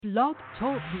Blog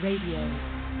Talk Radio.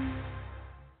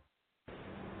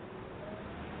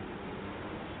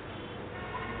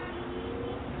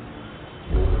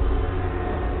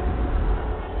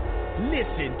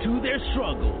 Listen to their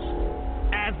struggles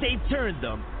as they turn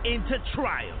them into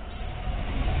triumphs.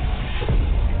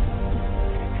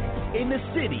 In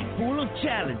a city full of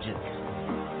challenges,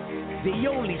 they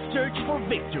only search for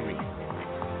victory,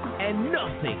 and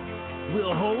nothing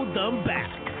will hold them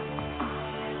back.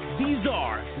 These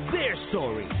are their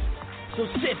stories. So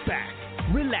sit back,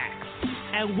 relax,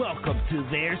 and welcome to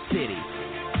their city.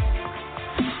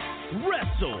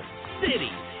 Wrestle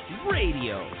City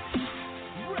Radio.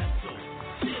 Wrestle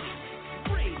City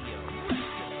Radio.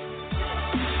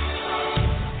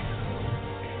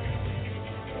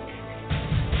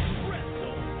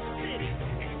 Wrestle City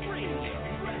Radio.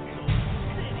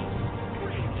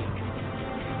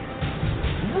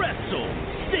 Wrestle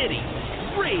City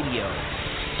Radio.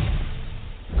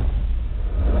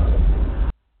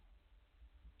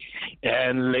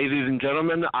 And ladies and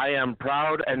gentlemen, I am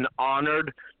proud and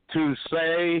honored to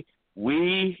say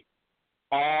we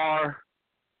are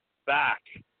back.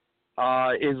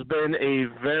 It's been a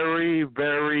very,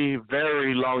 very,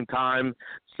 very long time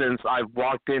since I've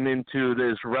walked into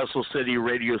this Wrestle City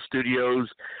Radio studios.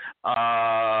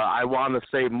 I want to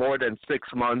say more than 6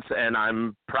 months, and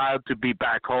I'm proud to be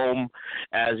back home.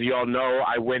 As you all know,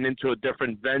 I went into a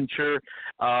different venture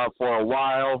for a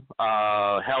while,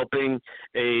 helping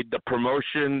the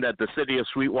promotion that the city of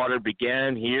Sweetwater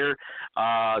began here,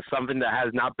 something that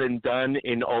has not been done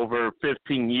in over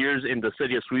 15 years in the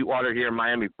city of Sweetwater here in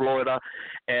Miami, Florida.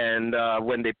 And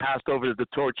when they passed over the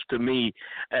torch to me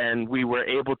and we were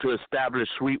able to establish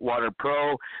Sweetwater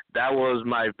Pro, that was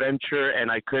my venture,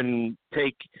 and I couldn't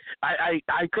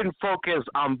focus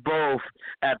on both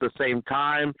at the same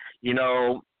time. You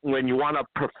know, when you want to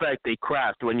perfect a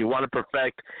craft, when you want to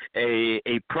perfect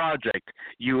a project,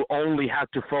 you only have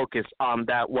to focus on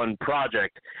that one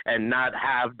project and not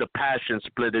have the passion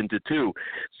split into two.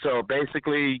 So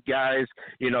basically, guys,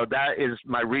 you know, that is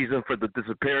my reason for the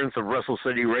disappearance of Wrestle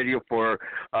City Radio for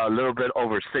a little bit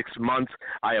over 6 months.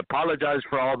 I apologize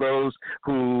for all those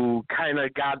who kind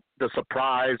of got the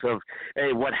surprise of,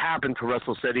 hey, what happened to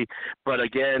Wrestle City? But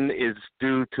again, it's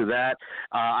due to that.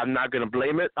 I'm not going to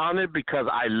blame it on it because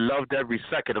I loved every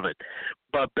second of it.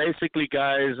 But basically,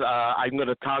 guys, I'm going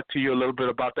to talk to you a little bit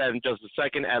about that in just a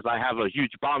second, as I have a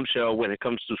huge bombshell when it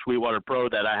comes to Sweetwater Pro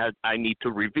that I need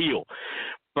to reveal.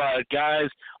 But, guys,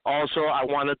 also I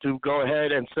wanted to go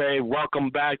ahead and say welcome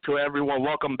back to everyone.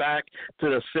 Welcome back to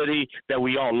the city that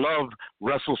we all love,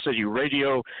 Wrestle City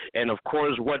Radio. And, of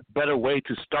course, what better way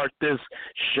to start this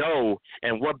show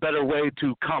and what better way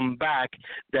to come back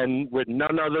than with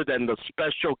none other than the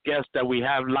special guest that we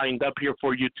have lined up here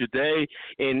for you today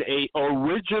in a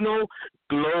original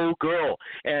Glow Girl.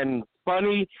 And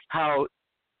funny how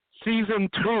Season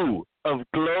 2 of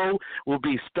Glow will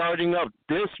be starting up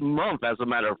this month, as a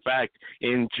matter of fact,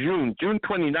 in June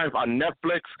 29th on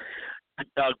Netflix.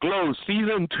 Glow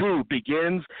Season 2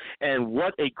 begins, and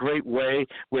what a great way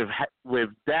with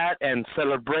that and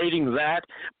celebrating that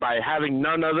by having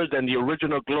none other than the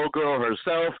original Glow Girl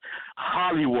herself,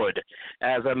 Hollywood.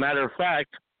 As a matter of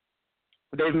fact,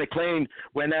 Dave McClain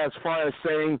went as far as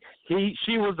saying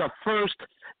she was the first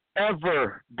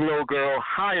ever Glow Girl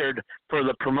hired for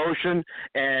the promotion,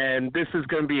 and this is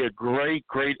going to be a great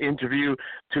interview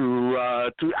to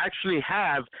actually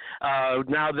have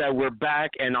now that we're back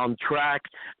and on track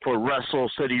for Wrestle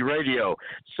City Radio.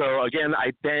 So again,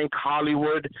 I thank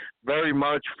Hollywood very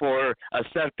much for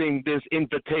accepting this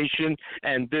invitation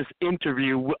and this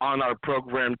interview on our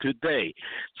program today.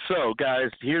 So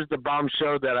guys, here's the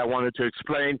bombshell that I wanted to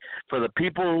explain for the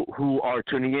people who are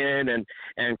tuning in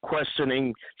and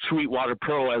questioning Sweetwater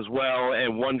Pro as well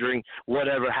and wondering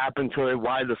whatever happened to it,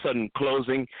 why the sudden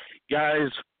closing. Guys,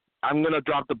 I'm going to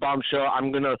drop the bombshell.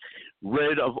 I'm going to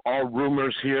rid of all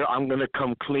rumors here. I'm going to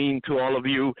come clean to all of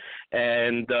you.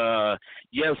 And,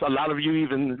 yes, a lot of you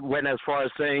even went as far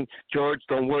as saying, George,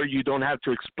 don't worry, you don't have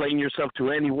to explain yourself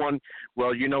to anyone.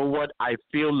 Well, you know what? I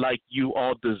feel like you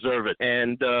all deserve it.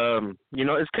 And, you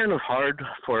know, it's kind of hard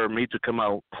for me to come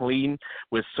out clean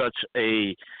with such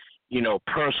a, you know,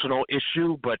 personal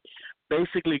issue, but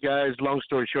basically, guys, long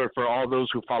story short, for all those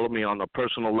who follow me on a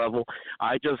personal level,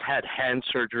 I just had hand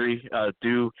surgery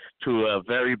due to a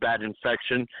very bad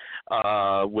infection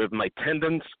with my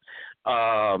tendons.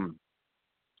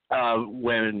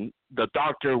 When the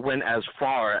doctor went as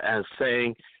far as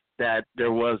saying that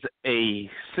there was a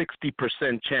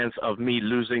 60% chance of me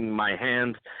losing my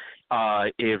hand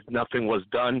if nothing was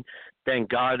done Thank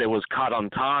God it was caught on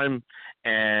time,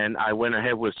 and I went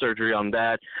ahead with surgery on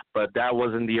that. But that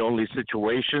wasn't the only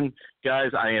situation,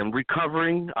 guys. I am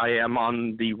recovering. I am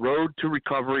on the road to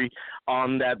recovery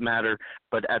on that matter.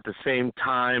 But at the same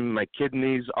time, my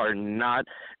kidneys are not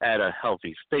at a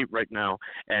healthy state right now,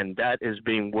 and that is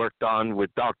being worked on with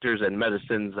doctors and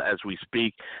medicines as we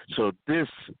speak. So these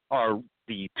are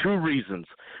the two reasons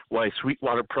why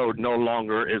Sweetwater Pro no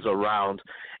longer is around,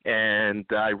 and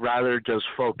I'd rather just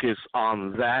focus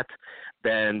on that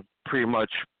than pretty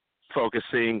much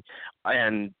focusing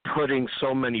and putting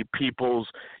so many people's,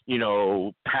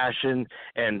 passion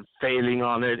and failing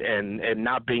on it and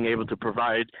not being able to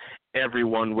provide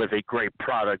everyone with a great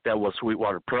product. That was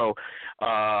Sweetwater Pro.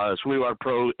 Sweetwater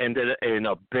Pro ended in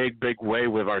a big, big way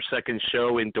with our second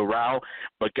show in Doral.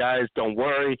 But, guys, don't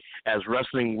worry, as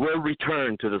wrestling will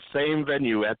return to the same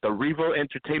venue at the Revo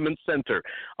Entertainment Center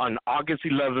on August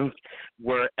 11th,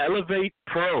 where Elevate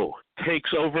Pro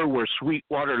takes over where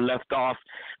Sweetwater left off.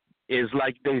 Is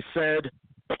like they said,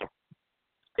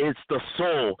 it's the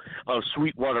soul of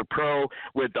Sweetwater Pro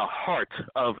with the heart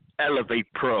of Elevate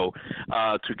Pro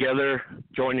together,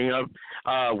 joining up,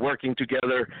 working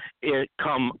together. It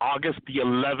come August the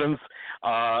 11th,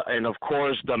 and of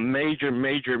course the major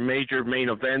main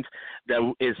event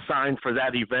that is signed for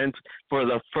that event for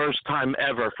the first time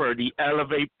ever for the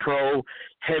Elevate Pro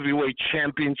Heavyweight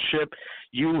Championship.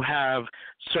 You have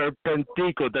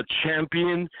Serpentico, the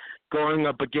champion, going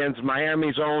up against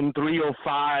Miami's own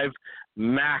 305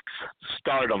 Max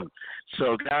Stardom.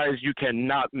 So, guys, you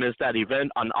cannot miss that event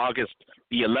on August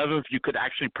the 11th. You could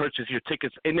actually purchase your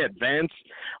tickets in advance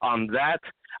on that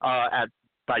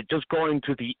by just going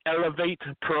to the Elevate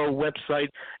Pro website,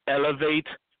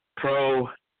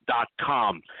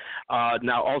 elevatepro.com.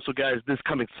 Now, also, guys, this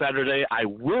coming Saturday, I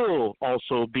will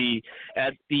also be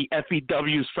at the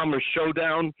FEW Summer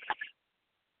Showdown,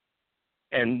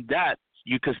 and that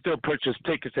you can still purchase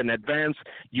tickets in advance.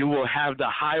 You will have the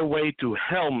Highway to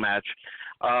Hell match.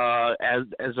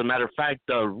 As a matter of fact,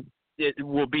 it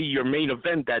will be your main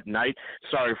event that night.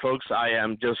 Sorry, folks, I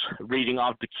am just reading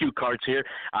off the cue cards here.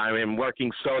 I am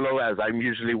working solo as I'm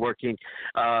usually working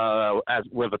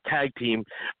with a tag team.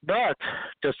 But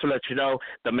just to let you know,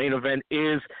 the main event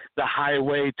is the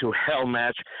Highway to Hell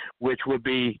match, which will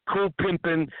be Cool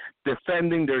Pimpin'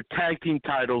 defending their tag team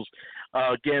titles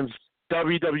against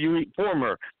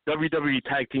former WWE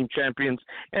Tag Team Champions,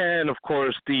 and of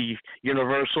course the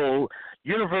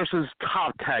Universe's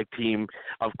top tag team.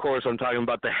 Of course, I'm talking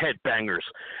about the Headbangers.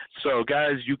 So,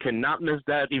 guys, you cannot miss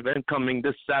that event coming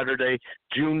this Saturday,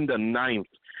 June the 9th,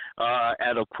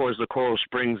 at, of course, the Coral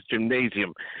Springs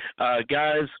Gymnasium.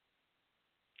 Guys,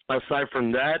 aside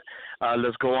from that,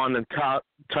 let's go on and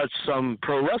touch some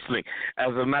pro wrestling.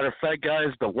 As a matter of fact,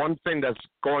 guys, the one thing that's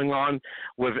going on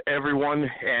with everyone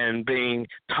and being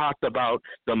talked about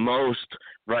the most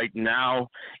right now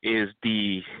is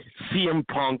the CM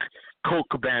Punk, Colt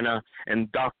Cabana, and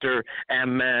Dr.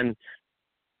 Amman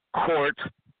court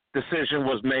decision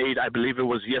was made. I believe it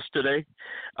was yesterday.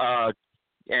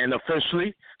 And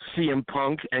officially, CM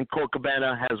Punk and Colt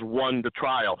Cabana has won the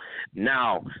trial.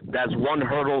 Now, that's one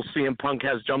hurdle CM Punk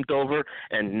has jumped over,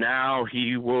 and now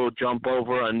he will jump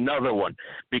over another one,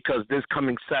 because this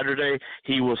coming Saturday,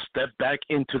 he will step back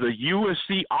into the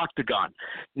UFC octagon.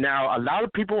 Now, a lot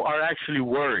of people are actually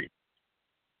worried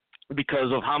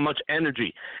because of how much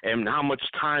energy and how much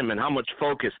time and how much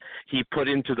focus he put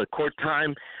into the court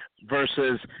time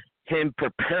versus him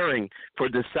preparing for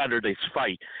this Saturday's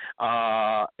fight,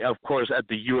 of course, at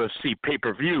the UFC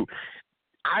pay-per-view.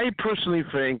 I personally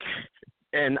think,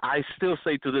 and I still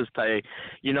say to this day,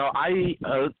 I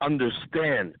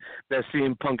understand that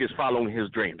CM Punk is following his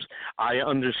dreams. I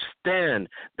understand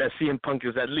that CM Punk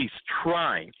is at least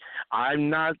trying. I'm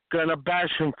not going to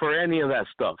bash him for any of that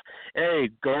stuff. Hey,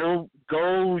 go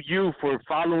you for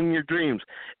following your dreams.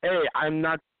 Hey,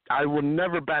 I will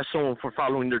never bash someone for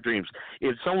following their dreams.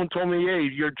 If someone told me, hey,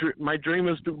 my dream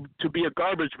is to be a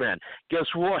garbage man, guess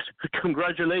what?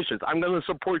 Congratulations. I'm going to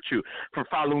support you for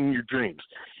following your dreams.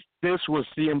 This was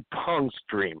CM Punk's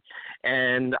dream,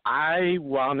 and I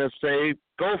want to say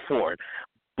go for it.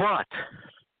 But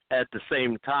at the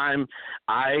same time,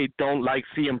 I don't like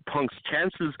CM Punk's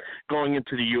chances going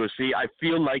into the UFC. I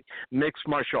feel like mixed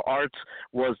martial arts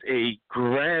was a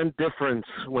grand difference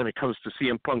when it comes to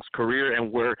CM Punk's career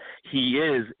and where he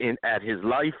is at his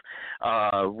life.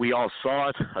 We all saw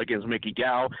it against Mickey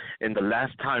Gall, and the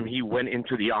last time he went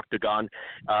into the octagon,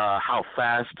 how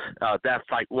fast that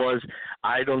fight was.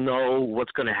 I don't know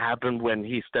what's going to happen when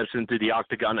he steps into the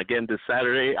octagon again this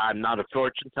Saturday. I'm not a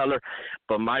fortune teller,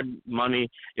 but my money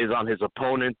is on his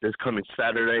opponent this coming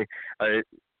Saturday.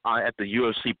 at the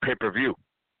UFC pay-per-view.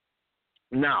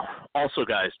 Now, also,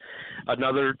 guys,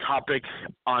 another topic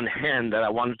on hand that I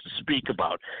wanted to speak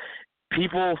about.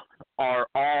 People are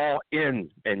all in,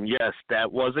 and yes,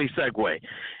 that was a segue.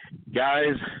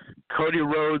 Guys, Cody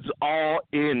Rhodes All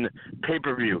In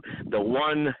pay-per-view, the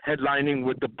one headlining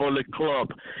with the Bullet Club,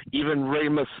 even Rey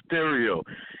Mysterio,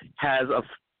 has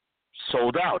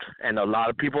sold out, and a lot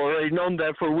of people already known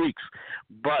that for weeks.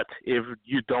 But if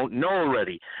you don't know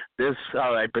already, this,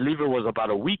 I believe it was about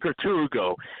a week or two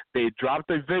ago, they dropped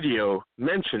a video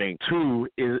mentioning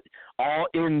All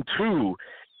In 2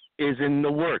 is in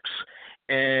the works.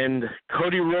 And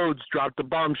Cody Rhodes dropped the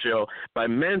bombshell by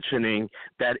mentioning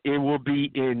that it will be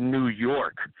in New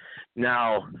York.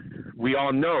 Now, we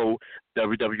all know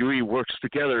WWE works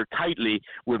together tightly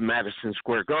with Madison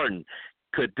Square Garden.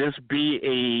 Could this be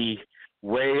a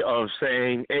way of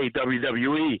saying, hey,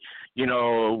 WWE,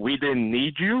 we didn't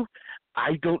need you?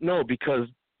 I don't know, because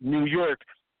New York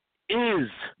is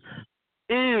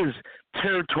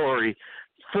territory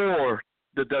for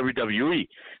the WWE.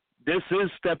 This is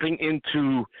stepping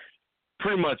into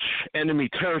pretty much enemy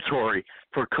territory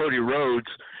for Cody Rhodes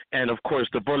and, of course,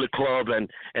 the Bullet Club and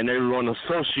everyone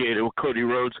associated with Cody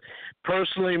Rhodes.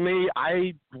 Personally,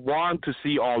 I want to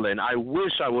see All In. I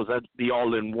wish I was at the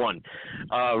All In one.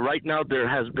 Right now, there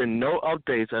has been no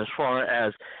updates as far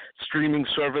as streaming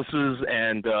services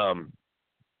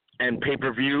and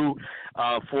pay-per-view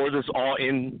for this All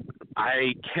In.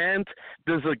 I can't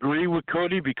disagree with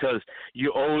Cody, because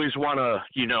you always want to,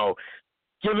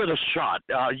 give it a shot.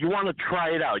 You want to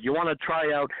try it out. You want to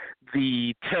try out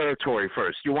the territory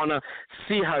first. You want to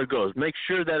see how it goes. Make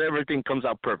sure that everything comes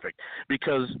out perfect.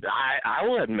 Because I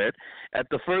will admit, at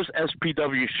the first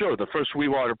SPW show, the first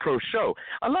Sweetwater Pro show,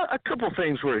 a couple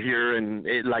things were here and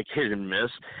like hit and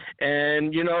miss.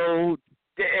 And,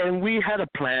 and we had a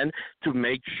plan to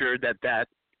make sure that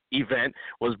event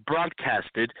was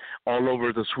broadcasted all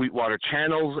over the Sweetwater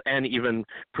channels and even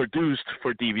produced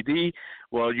for DVD.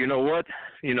 Well, you know what?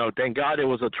 Thank God it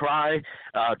was a trial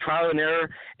and error,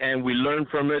 and we learned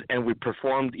from it, and we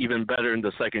performed even better in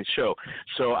the second show.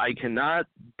 So I cannot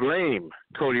blame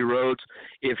Cody Rhodes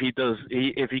if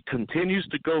he continues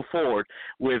to go forward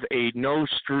with a no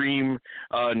stream,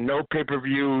 no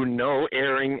pay-per-view, no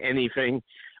airing anything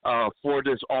for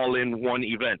this all-in-one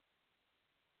event.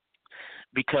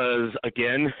 Because,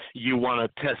 again, you want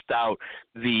to test out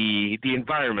the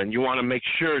environment. You want to make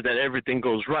sure that everything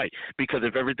goes right. Because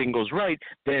if everything goes right,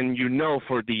 then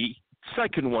for the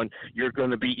second one, you're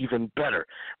going to be even better.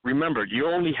 Remember, you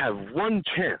only have one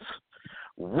chance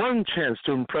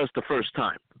to impress the first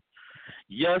time.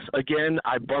 Yes, again,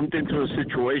 I bumped into a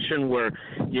situation where,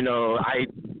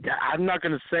 I'm not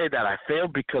going to say that I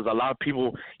failed, because a lot of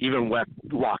people even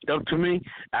walked up to me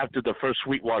after the first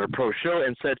Sweetwater Pro show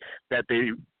and said that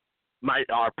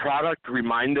our product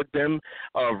reminded them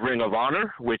of Ring of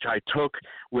Honor, which I took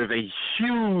with a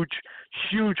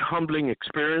huge humbling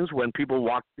experience when people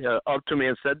walked up to me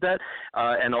and said that,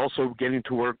 and also getting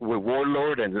to work with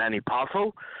Warlord and Lanny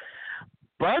Poffo.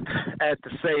 But at the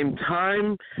same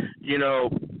time,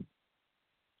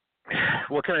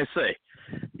 what can I say?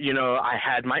 I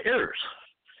had my errors.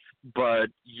 But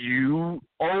you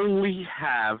only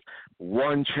have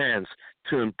one chance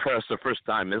to impress the first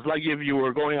time. It's like if you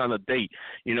were going on a date,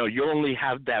 you only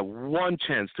have that one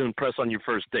chance to impress on your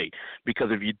first date.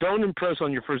 Because if you don't impress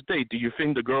on your first date, do you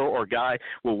think the girl or guy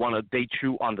will want to date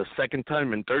you on the second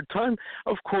time and third time?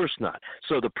 Of course not.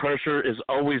 So the pressure is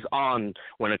always on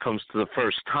when it comes to the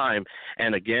first time.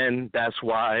 And again, that's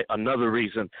why another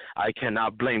reason I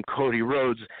cannot blame Cody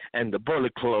Rhodes and the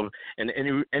Bullet Club and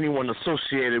anyone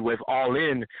associated with All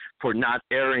In for not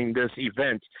airing this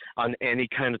event on any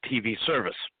kind of TV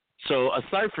service. So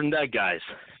aside from that, guys,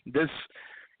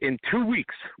 in 2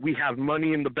 weeks we have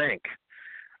Money in the Bank.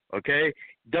 Okay,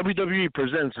 WWE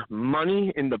presents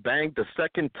Money in the Bank. The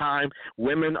second time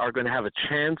women are going to have a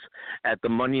chance at the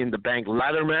Money in the Bank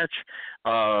ladder match.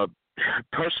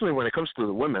 Personally, when it comes to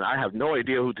the women, I have no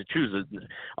idea who to choose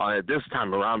this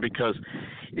time around, because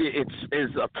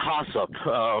it's a toss-up.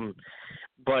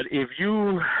 But if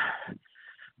you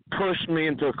push me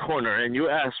into a corner and you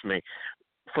ask me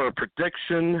for a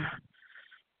prediction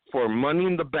for Money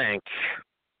in the Bank,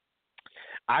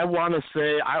 I want to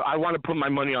say I want to put my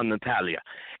money on Natalya.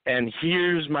 And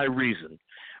here's my reason.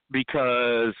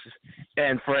 Because,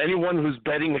 and for anyone who's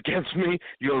betting against me,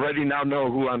 you already now know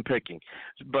who I'm picking.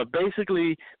 But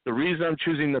basically, the reason I'm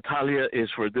choosing Natalya is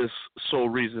for this sole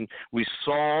reason. We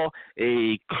saw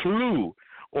a clue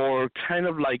or kind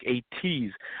of like a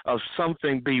tease of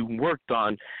something being worked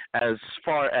on as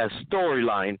far as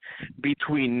storyline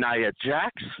between Nia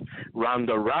Jax,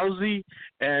 Ronda Rousey,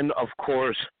 and of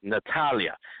course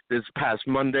Natalya this past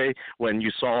Monday when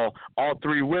you saw all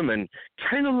three women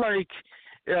kind of like,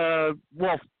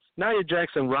 Nia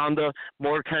Jax and Ronda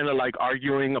more kind of like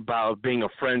arguing about being a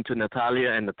friend to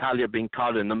Natalya and Natalya being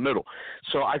caught in the middle.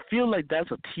 So I feel like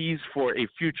that's a tease for a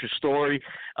future story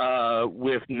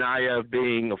with Nia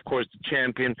being, of course, the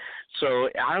champion. So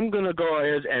I'm going to go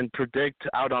ahead and predict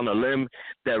out on a limb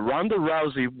that Ronda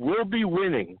Rousey will be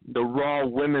winning the Raw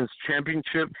Women's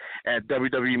Championship at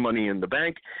WWE Money in the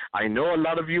Bank. I know a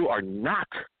lot of you are not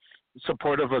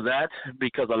supportive of that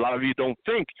because a lot of you don't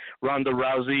think Ronda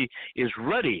Rousey is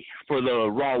ready for the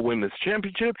Raw Women's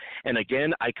Championship. And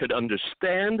again, I could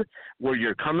understand where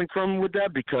you're coming from with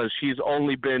that because she's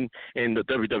only been in the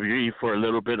WWE for a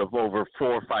little bit of over 4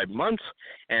 or 5 months,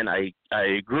 and I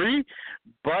agree.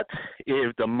 But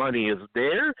if the money is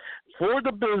there for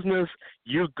the business,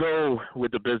 you go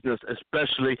with the business,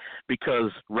 especially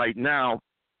because right now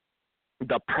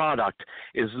the product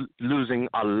is losing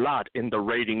a lot in the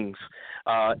ratings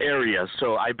area.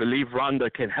 So I believe Ronda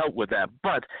can help with that.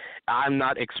 But I'm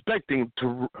not expecting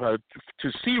to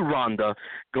see Ronda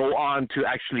go on to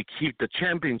actually keep the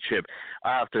championship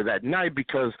after that night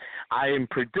because I am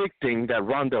predicting that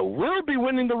Ronda will be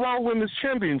winning the Raw Women's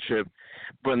Championship,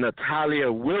 but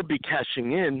Natalya will be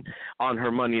cashing in on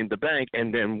her Money in the Bank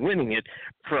and then winning it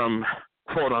from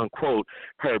quote-unquote,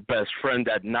 her best friend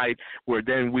that night, where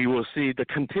then we will see the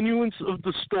continuance of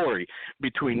the story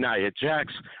between Nia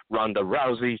Jax, Ronda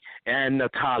Rousey, and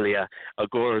Natalya, of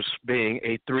course, being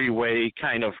a three-way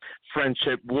kind of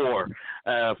friendship war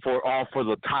for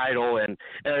the title, and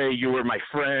you were my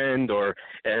friend,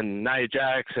 and Nia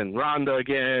Jax and Ronda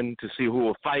again to see who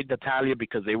will fight Natalya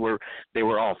because they were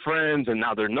all friends, and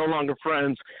now they're no longer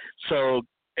friends. So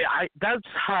that's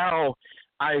how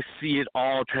I see it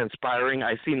all transpiring.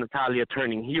 I see Natalya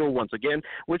turning heel once again,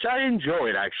 which I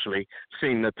enjoyed, actually,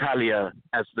 seeing Natalya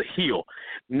as the heel.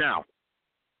 Now,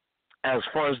 as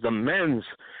far as the men's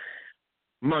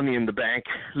Money in the Bank,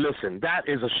 listen, that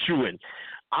is a shoo-in.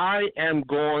 I am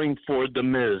going for The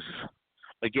Miz.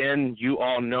 Again, you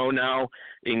all know now,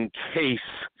 in case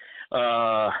you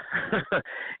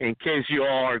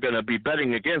all are going to be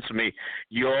betting against me,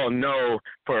 you all know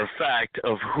for a fact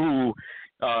of who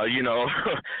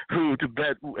to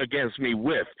bet against me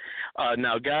with.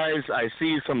 Now, guys, I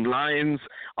see some lines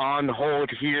on hold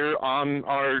here on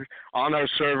our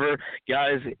server.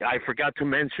 Guys, I forgot to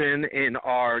mention in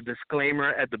our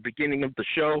disclaimer at the beginning of the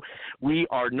show, we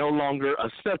are no longer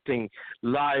accepting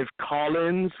live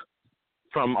call-ins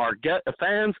from our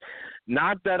fans.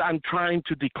 Not that I'm trying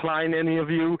to decline any of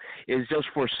you. It's just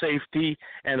for safety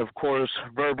and, of course,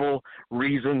 verbal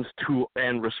reasons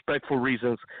and respectful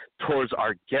reasons towards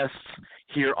our guests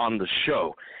here on the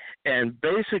show. And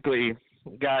basically,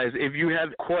 guys, if you have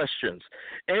questions,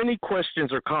 any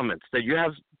questions or comments that you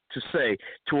have to say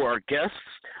to our guests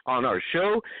on our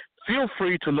show, feel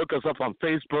free to look us up on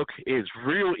Facebook. It's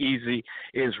real easy.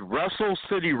 It's Wrestle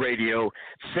City Radio.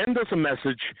 Send us a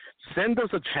message. Send us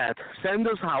a chat. Send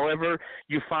us however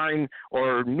you find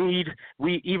or need.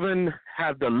 We even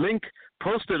have the link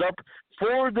posted up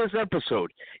for this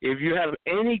episode. If you have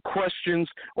any questions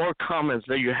or comments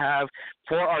that you have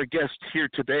for our guest here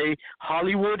today,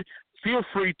 Hollywood, feel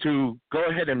free to go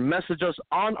ahead and message us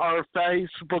on our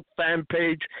Facebook fan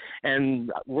page,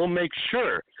 and we'll make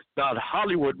sure that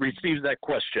Hollywood receives that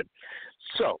question.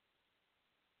 So,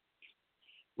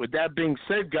 with that being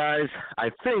said, guys, I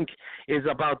think it's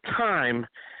about time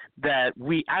that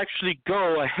we actually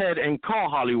go ahead and call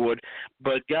Hollywood.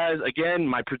 But, guys, again,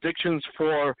 my predictions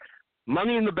for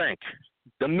Money in the Bank,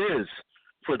 The Miz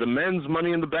for the men's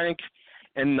Money in the Bank,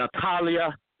 and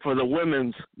Natalya for the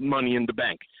women's Money in the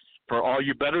Bank. For all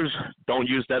you bettors, don't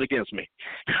use that against me.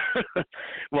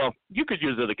 Well, you could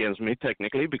use it against me,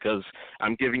 technically, because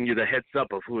I'm giving you the heads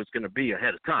up of who it's going to be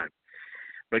ahead of time.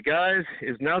 But, guys,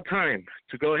 it's now time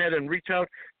to go ahead and reach out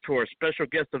to our special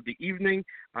guest of the evening.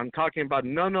 I'm talking about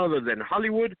none other than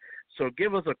Hollywood. So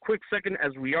give us a quick second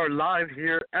as we are live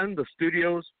here in the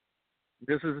studios.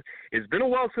 It's been a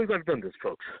while since I've done this,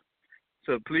 folks.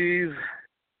 So please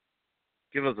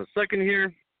give us a second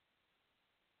here.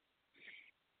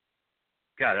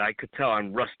 God, I could tell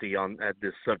I'm rusty at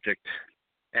this subject.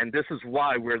 And this is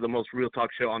why we're the most real talk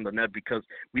show on the net, because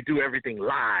we do everything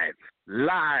live.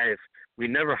 Live. We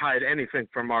never hide anything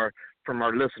from our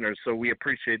listeners, so we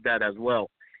appreciate that as well.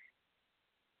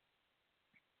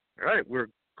 All right, we're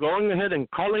going ahead and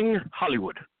calling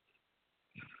Hollywood.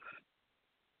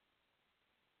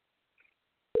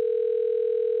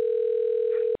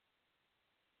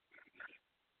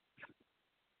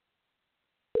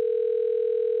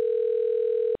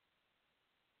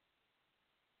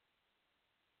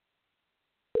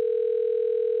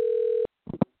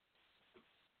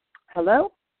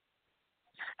 Hello?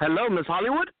 Hello, Miss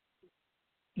Hollywood?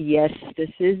 Yes, this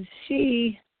is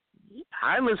she.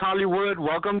 Hi, Miss Hollywood.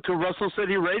 Welcome to Wrestle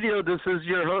City Radio. This is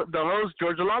the host,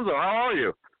 George Alonso. How are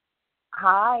you?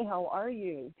 Hi, how are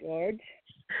you, George?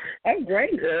 I'm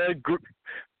great.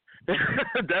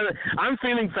 I'm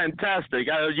feeling fantastic.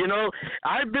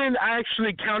 I've been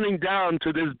actually counting down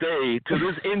to this day, to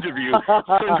this interview,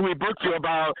 since we booked you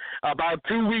about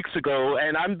 2 weeks ago,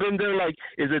 and I've been there like,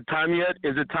 is it time yet?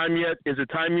 Is it time yet? Is it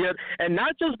time yet? And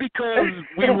not just because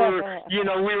we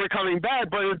were coming back,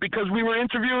 but it's because we were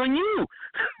interviewing you.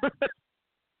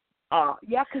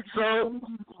 Yeah, because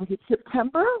was it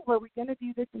September? Were we going to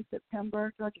do this in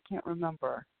September? George, I can't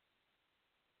remember.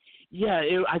 Yeah,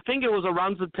 I think it was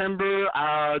around September.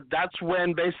 That's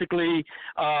when basically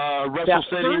Wrestle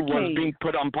City was being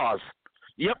put on pause.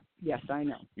 Yep. Yes, I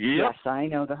know. Yep. Yes, I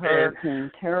know. The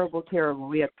hurricane. Terrible, terrible.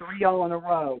 We had 3 all in a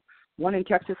row. One in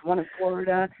Texas, one in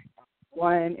Florida,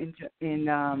 one in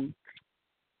not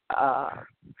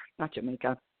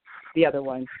Jamaica, the other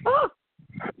one.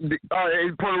 In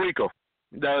Puerto Rico.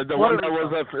 The one that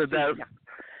was that. Yeah.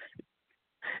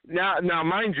 Now,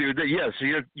 mind you, that yes,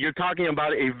 you're talking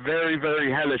about a very,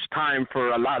 very hellish time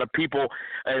for a lot of people,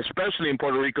 especially in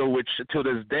Puerto Rico, which to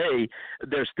this day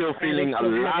they're still feeling a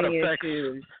lot of effects.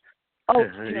 Oh,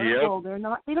 terrible!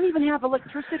 Yep. They don't even have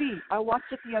electricity. I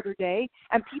watched it the other day,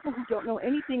 and people who don't know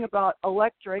anything about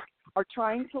electric are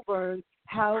trying to learn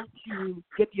how to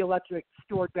get the electric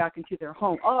stored back into their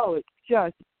home.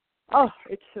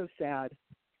 It's so sad.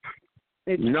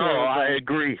 Terrible.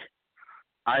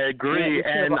 I agree.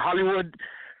 Yeah, and Hollywood,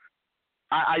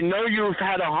 I know you've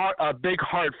had a big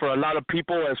heart for a lot of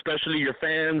people, especially your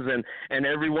fans and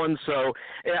everyone. So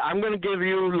I'm going to give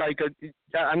you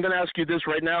I'm going to ask you this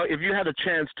right now. If you had a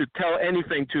chance to tell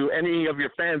anything to any of your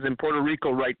fans in Puerto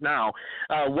Rico right now,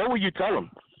 what would you tell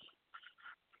them?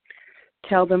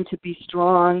 Tell them to be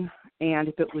strong, and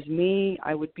if it was me,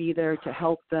 I would be there to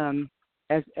help them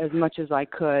as much as I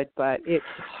could. But it's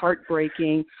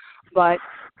heartbreaking. But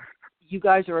you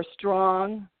guys are a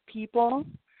strong people,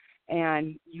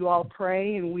 and you all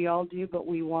pray, and we all do, but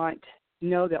we want to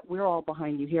know that we're all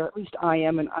behind you here. At least I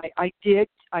am, and I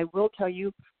will tell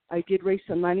you, I did raise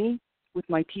some money with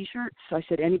my T-shirts. I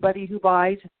said anybody who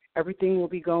buys, everything will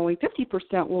be going,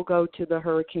 50% will go to the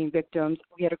hurricane victims.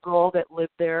 We had a girl that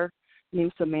lived there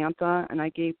named Samantha, and I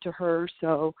gave to her.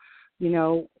 So,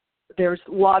 there's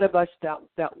a lot of us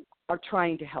that are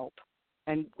trying to help,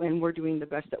 and we're doing the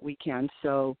best that we can.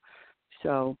 So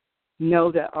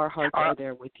know that our hearts are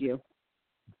there with you.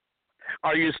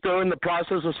 Are you still in the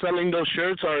process of selling those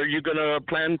shirts, or are you going to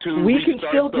plan to We can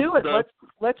still do it.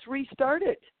 Let's restart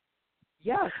it.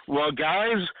 Yes. Well,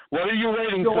 guys, what are you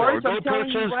waiting George, for? I'm telling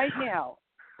you right now.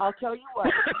 I'll tell you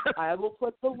what. I will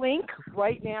put the link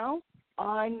right now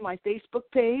on my Facebook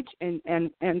page, and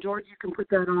George, you can put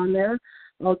that on there.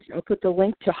 I'll put the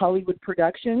link to Hollywood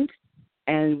Productions,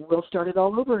 and we'll start it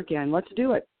all over again. Let's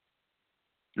do it.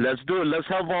 Let's do it. Let's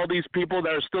help all these people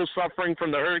that are still suffering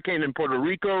from the hurricane in Puerto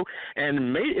Rico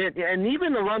and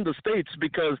even around the States,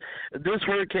 because this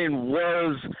hurricane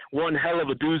was one hell of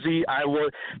a doozy.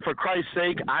 For Christ's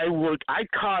sake, I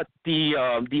caught the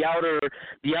outer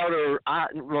eye.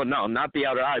 Well, no, not the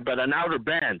outer eye, but an outer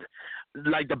band.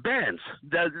 Like the bands,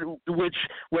 which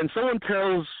when someone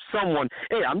tells someone,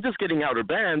 hey, I'm just getting outer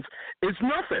bands, it's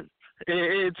nothing.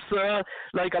 It's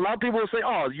like a lot of people will say,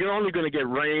 oh, you're only going to get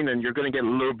rain and you're going to get a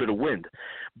little bit of wind.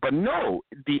 But no,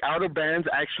 the outer bands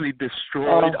actually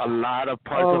destroyed a lot of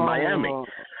parts of Miami.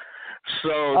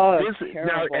 So this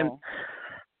now,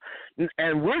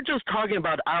 and we're just talking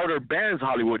about outer bands,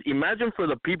 Hollywood. Imagine for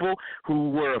the people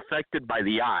who were affected by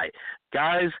the eye.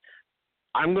 Guys,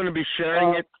 I'm going to be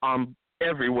sharing it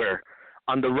everywhere.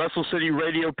 On the Wrestle City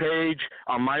Radio page,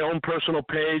 on my own personal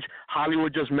page.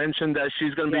 Hollywood just mentioned that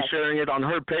she's going to be sharing it on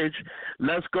her page.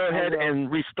 Let's go ahead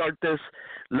and restart this.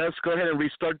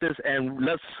 And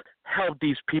let's help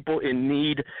these people in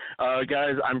need.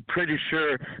 Guys, I'm pretty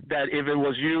sure that if it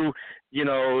was you,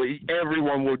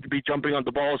 everyone would be jumping on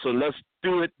the ball. So let's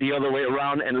do it the other way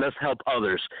around, and let's help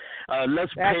others.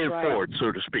 Let's pay it forward,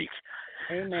 so to speak.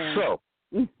 Amen. So,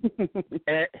 and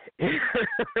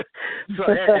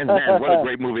man, what a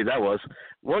great movie that was.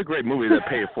 What a great movie that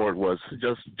Pay It Forward was,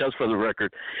 just for the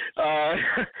record.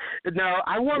 Now,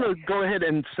 I want to go ahead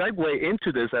and segue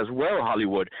into this as well,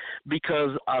 Hollywood,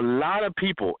 because a lot of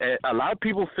people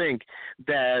think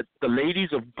that the ladies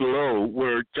of Glow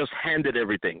were just handed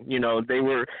everything. They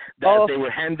were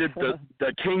handed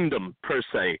the kingdom, per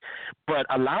se. But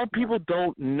a lot of people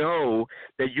don't know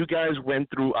that you guys went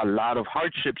through a lot of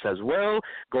hardships as well.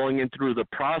 going in through the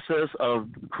process of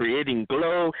creating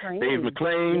Glow, Dave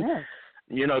McClain,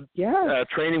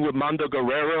 training with Mondo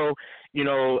Guerrero.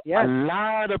 A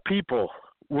lot of people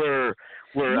were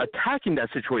attacking that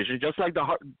situation, just like the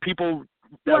people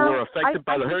that were affected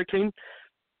by the hurricane.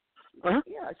 Uh-huh.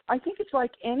 Yes, I think it's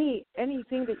like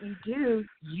anything that you do,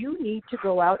 you need to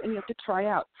go out and you have to try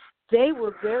out. They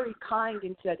were very kind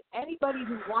and said anybody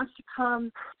who wants to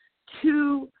come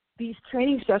to these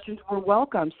training sessions were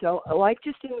welcome. So like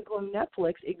just in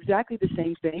Netflix, exactly the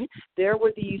same thing. There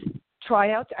were these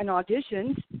tryouts and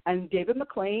auditions, and David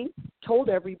McClain told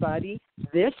everybody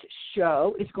this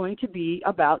show is going to be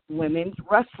about women's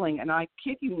wrestling. And I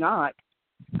kid you not,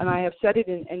 and I have said it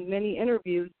in many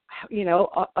interviews,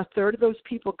 a third of those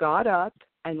people got up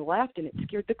and left, and it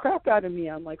scared the crap out of me.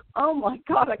 I'm like, oh, my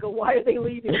God. I go, why are they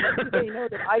leaving? How do they know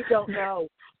that I don't know?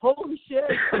 Holy shit.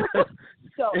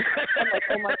 So I'm like,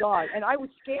 oh, my God. And I was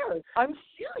scared. I'm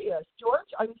serious, George.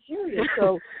 I'm serious.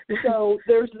 So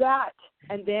there's that.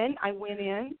 And then I went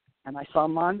in, and I saw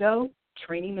Mondo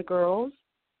training the girls,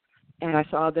 and I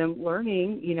saw them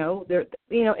learning. They're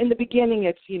in the beginning,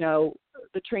 it's,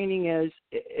 the training is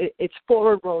it's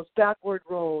forward rolls, backward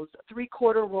rolls,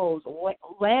 three-quarter rolls,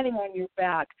 landing on your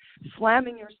back,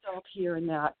 slamming yourself here and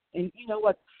that. And you know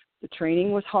what? The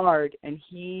training was hard, and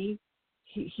he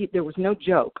there was no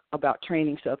joke about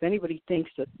training. So if anybody thinks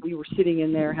that we were sitting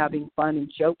in there having fun and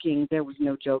joking, there was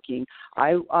no joking.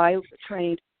 I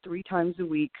trained 3 times a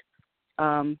week,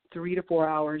 3 to 4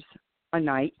 hours a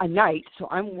night. So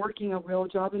I'm working a real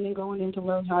job and then going in to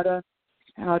learn how to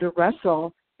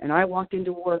wrestle. And I walked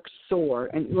into work sore,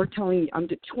 and you're telling me I'm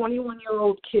the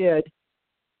 21-year-old kid,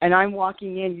 and I'm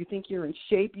walking in. You think you're in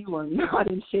shape? You are not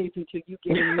in shape until you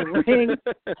get in the ring.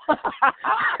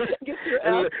 Get your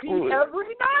ass beat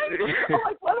every night. I'm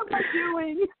like, what am I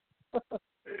doing?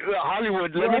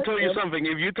 Hollywood, let me tell you something.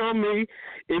 If you told me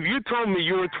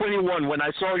you were 21 when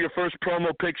I saw your first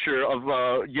promo picture of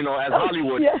as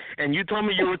Hollywood, and you told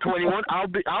me you were 21,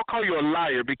 I'll call you a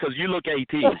liar because you look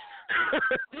 18.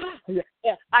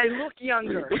 I look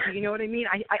younger. You know what I mean?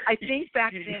 I think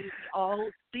back then all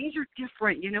things are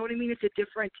different. You know what I mean? It's a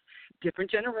different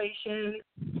generation.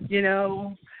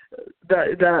 The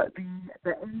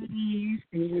 80s,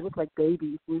 and you look like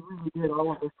babies. We really did. All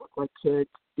of us look like kids.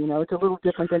 It's a little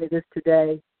different than it is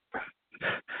today.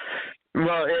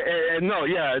 Well, no,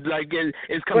 yeah, like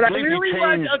it's completely changed. But I really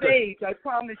was of age. I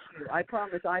promise you.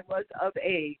 I was of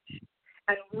age.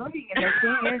 And learning, and the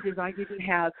thing is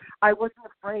I wasn't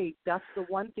afraid. That's the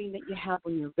one thing that you have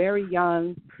when you're very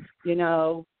young,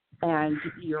 and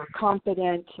you're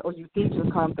confident, or you think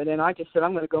you're confident. I just said,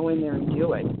 I'm going to go in there and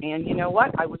do it. And you know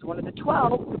what? I was one of the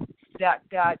 12 that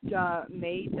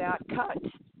made that cut.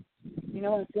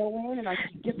 I go in and I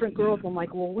see different girls. I'm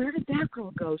like, well, where did that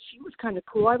girl go? She was kind of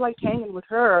cool. I liked hanging with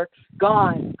her.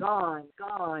 Gone.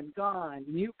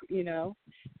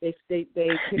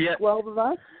 They picked 12 of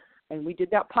us. And we did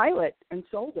that pilot and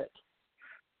sold it.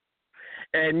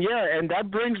 And that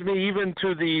brings me even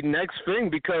to the next thing,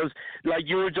 because like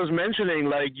you were just mentioning,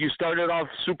 like you started off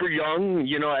super young,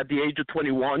 at the age of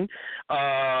 21.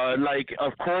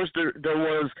 Of course there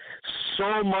was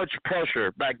so much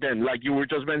pressure back then. Like you were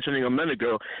just mentioning a minute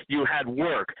ago, you had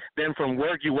work. Then from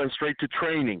work you went straight to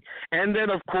training. And then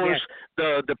of course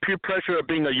the peer pressure of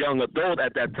being a young adult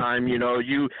at that time,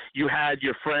 you had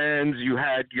your friends, you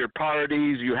had your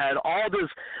parties, you had all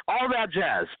that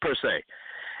jazz per se.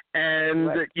 And,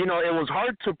 it was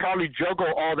hard to probably juggle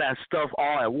all that stuff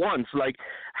all at once. Like,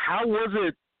 how was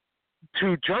it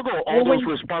to juggle all those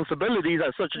responsibilities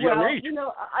at such a young age?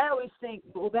 I always think,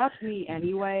 well, that's me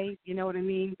anyway. You know what I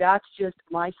mean? That's just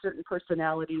my certain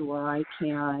personality where I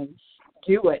can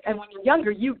do it. And when you're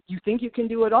younger, you think you can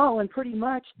do it all, and pretty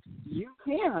much you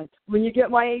can. When you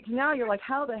get my age now, you're like,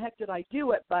 how the heck did I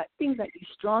do it? But things that you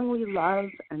strongly love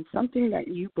and something that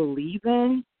you believe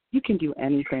in, you can do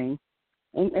anything.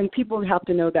 And people have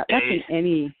to know that. That's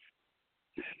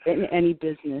in any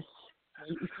business.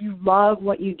 If you love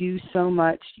what you do so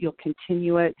much, you'll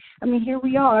continue it. I mean, here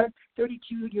we are,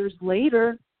 32 years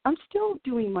later. I'm still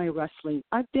doing my wrestling.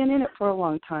 I've been in it for a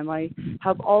long time. I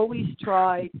have always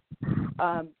tried.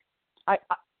 I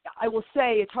will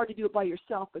say it's hard to do it by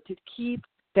yourself, but to keep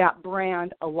that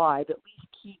brand alive, at least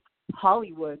keep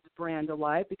Hollywood's brand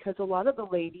alive, because a lot of the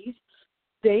ladies,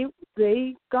 they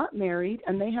got married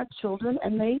and they had children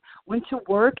and they went to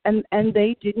work and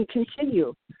they didn't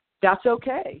continue. That's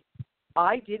okay.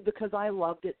 I did because I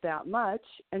loved it that much.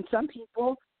 And some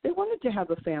people, they wanted to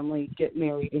have a family, get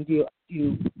married, and do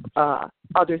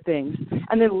other things.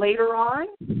 And then later on,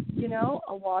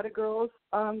 a lot of girls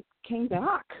came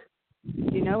back.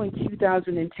 you know, in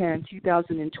 2010,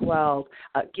 2012,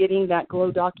 getting that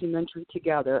Glow documentary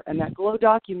together. And that Glow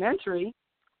documentary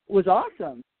was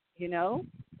awesome, you know.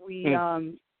 We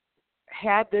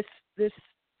had this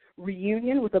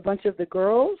reunion with a bunch of the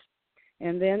girls,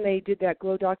 and then they did that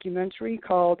Glow documentary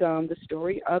called The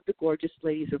Story of the Gorgeous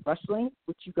Ladies of Wrestling,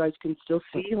 which you guys can still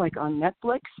see, like, on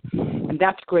Netflix. And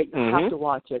that's great. You have to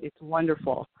watch it. It's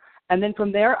wonderful. And then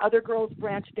from there, other girls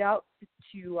branched out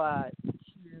to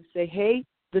say, hey,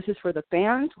 this is for the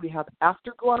fans. We have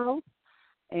Afterglow.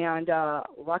 And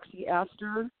Roxy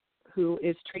Astor, who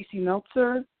is Tracy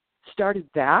Meltzer, started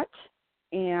that.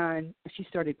 And she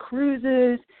started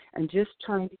cruises and just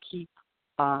trying to keep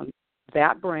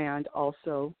that brand,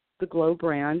 also the Glow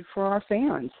brand, for our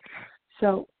fans.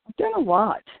 So I've done a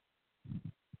lot.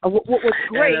 What was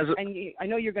great, and I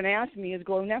know you're going to ask me, is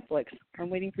Glow Netflix. I'm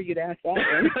waiting for you to ask that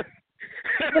one.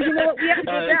 But you know what? We have to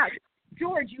go back.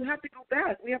 George, you have to go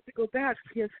back. We have to go back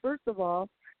because, first of all,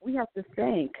 we have to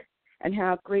thank and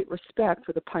have great respect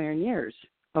for the pioneers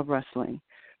of wrestling.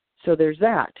 So there's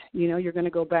that. You know, you're going to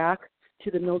go back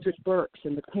to the Mildred Burks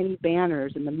and the Penny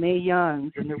Banners and the Mae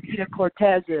Youngs and the Rita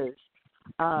Cortezes.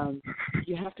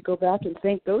 You have to go back and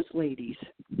thank those ladies.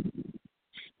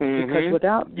 Because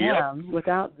without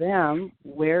them,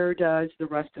 where does the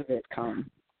rest of it come?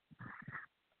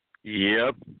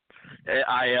 Yep.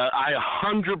 I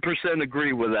 100%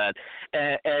 agree with that.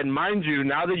 And mind you,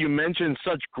 now that you mentioned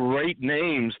such great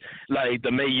names, like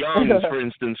the Mae Youngs, for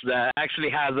instance, that actually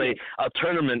has a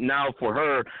tournament now for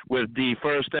her with the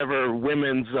first ever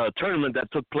women's tournament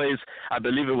that took place, I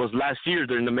believe it was last year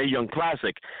during the Mae Young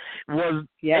Classic. Was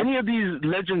any of these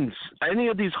legends, any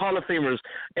of these Hall of Famers,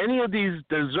 any of these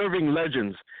deserving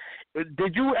legends,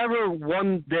 did you ever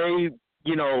one day,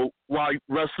 you know, while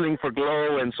wrestling for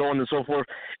Glow and so on and so forth,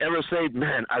 ever say,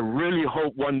 man, I really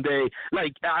hope one day,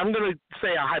 like, I'm going to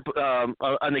say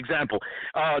an example,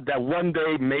 that one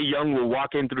day Mae Young will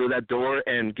walk in through that door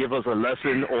and give us a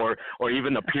lesson or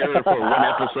even appear for one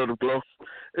episode of Glow?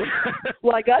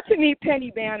 Well, I got to meet Penny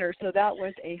Banner, so that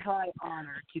was a high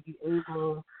honor to be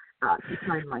able to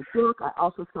sign my book. I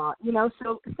also thought, you know,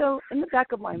 so in the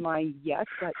back of my mind, yes,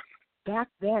 but back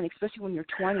then, especially when you're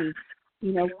 20,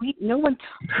 you know, no one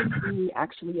talked to me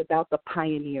actually about the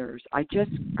pioneers. I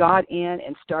just got in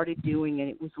and started doing it.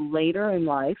 It was later in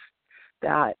life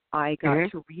that I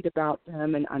got to read about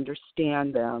them and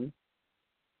understand them.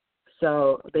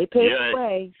 So they paved the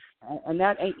way, and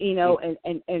that, you know, and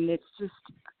it's just,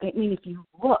 I mean, if you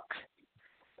look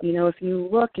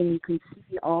and you can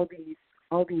see all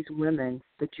these women,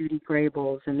 the Judy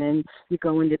Grables, and then you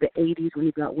go into the 80s when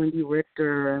you've got Wendy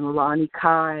Richter and Alani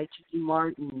Kai, Judy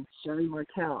Martin, Sherry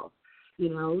Martel. You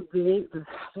know,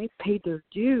 they paid their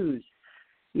dues.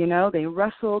 You know, they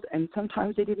wrestled, and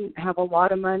sometimes they didn't have a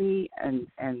lot of money, and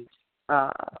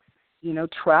you know,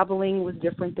 traveling was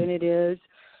different than it is.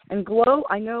 And Glow,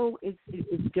 I know, is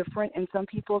different in some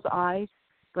people's eyes,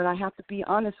 but I have to be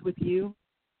honest with you.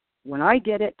 When I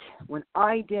did it, we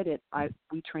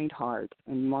trained hard,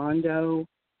 and Mondo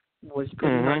was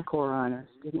pretty hardcore on us.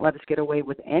 Didn't let us get away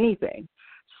with anything.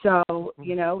 So,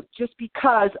 you know, just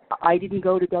because I didn't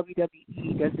go to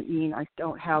WWE doesn't mean I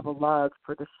don't have a love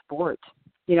for the sport.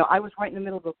 You know, I was right in the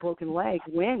middle of a broken leg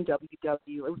when it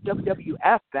was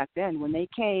WWF back then, when they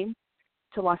came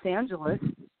to Los Angeles.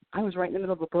 I was right in the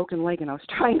middle of a broken leg, and I was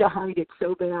trying to hide it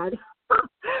so bad.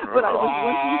 But I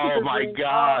was oh my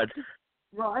God.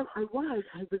 Well, I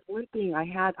was limping.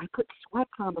 I put sweats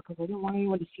on because I didn't want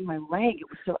anyone to see my leg. It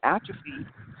was so atrophied.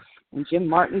 And Jim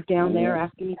Martin's down there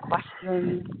asking me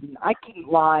questions. And I couldn't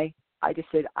lie. I just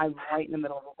said, I'm right in the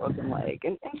middle of a broken leg.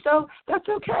 And so that's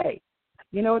okay.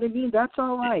 You know what I mean? That's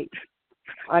all right.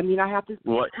 I mean, I have to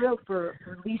be thrilled for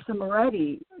Lisa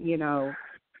Moretti, you know.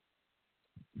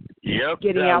 Yep,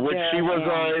 getting out which there she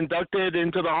was inducted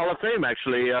into the Hall of Fame,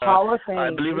 actually. Hall of Fame. I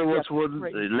believe it was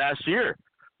last year.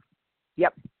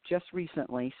 Yep, just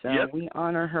recently. So we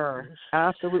honor her.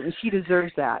 Absolutely. She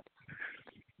deserves that.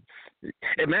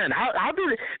 Hey, man, how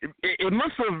did it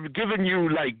must have given you,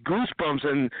 like, goosebumps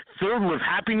and filled with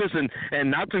happiness and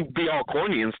not to be all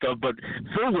corny and stuff, but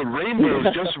filled with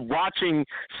rainbows just watching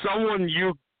someone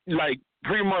you, like,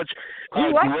 pretty much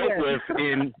grew up with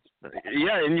in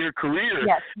your career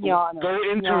go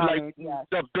into,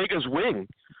 the biggest wing.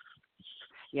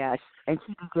 Yes, and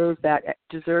she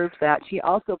deserves that. She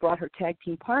also brought her tag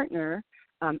team partner,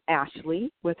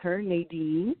 Ashley, with her,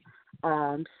 Nadine.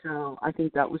 So I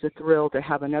think that was a thrill to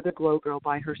have another Glow girl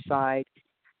by her side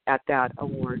at that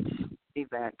awards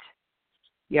event.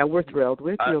 Yeah, we're thrilled.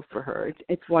 We're thrilled for her.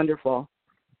 It's wonderful.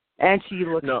 And she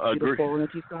looks beautiful. And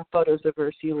if you saw photos of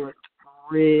her, she looked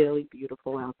really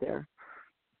beautiful out there.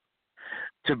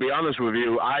 to be honest with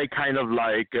you, I kind of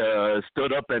like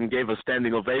stood up and gave a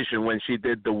standing ovation when she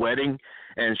did the wedding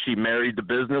and she married the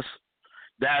business.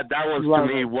 That was to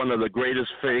me one of the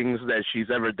greatest things that she's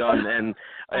ever done, and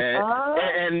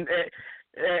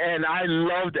I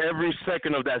loved every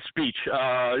second of that speech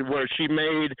where she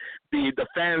made the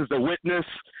fans the witness,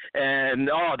 and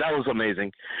that was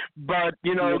amazing. But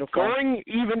Beautiful. Going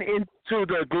even into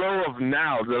the Glow of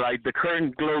now, the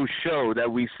current Glow show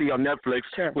that we see on Netflix,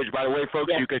 sure. which by the way,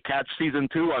 folks, you could catch season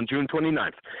 2 on June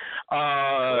 29th.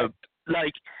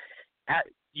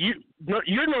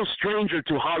 You're no stranger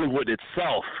to Hollywood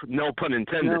itself, no pun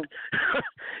intended. No.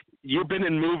 You've been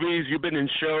in movies, you've been in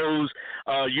shows,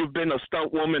 you've been a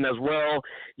stunt woman as well.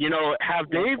 Have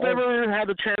they ever had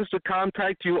a chance to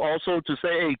contact you also to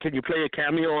say, hey, can you play a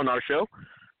cameo on our show?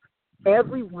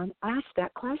 Everyone asked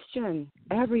that question.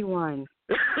 Everyone.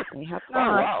 They have not.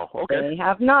 Oh, wow. Okay. They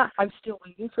have not. I'm still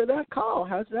waiting for that call.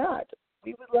 How's that?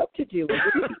 We would love to do it.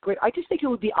 It would be great. I just think it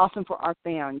would be awesome for our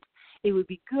fans. It would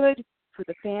be good for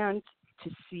the fans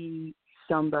to see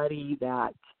somebody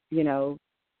that,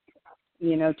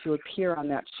 to appear on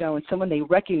that show and someone they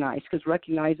recognize, because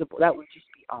recognizable, that would just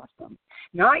be awesome.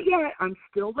 Not yet. I'm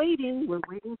still waiting. We're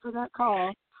waiting for that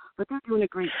call. But they're doing a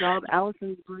great job.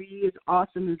 Allison Brie is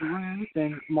awesome as Ruth,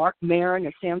 and Mark Maron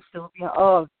and Sam Sylvia.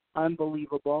 Oh,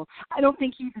 unbelievable. I don't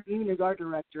think he's as mean as our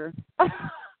director.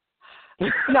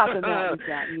 Not that that was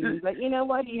that mean, but you know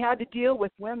what? He had to deal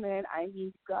with women. I mean,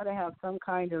 you've got to have some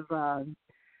kind of,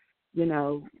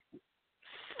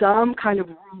 some kind of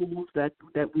rules that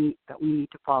we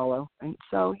need to follow. And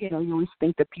so, you always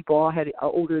think that people all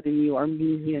older than you are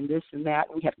mean and this and that.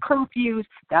 We have curfews.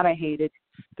 That I hated,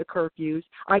 the curfews.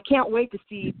 I can't wait to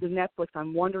see the Netflix.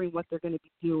 I'm wondering what they're going to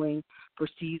be doing for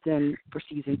season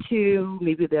 2.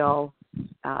 Maybe they'll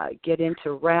get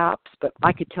into raps, but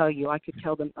I could tell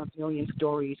them a million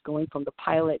stories going from the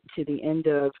pilot to the end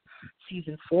of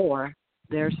season 4.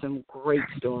 There's some great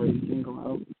stories in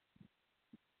Glow.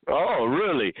 Oh,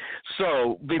 really?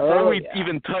 So before we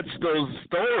even touch those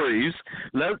stories,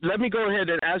 let me go ahead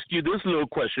and ask you this little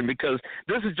question, because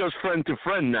this is just friend to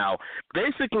friend now.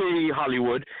 Basically,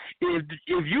 Hollywood, if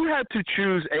you had to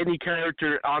choose any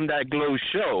character on that Glow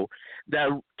show that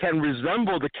can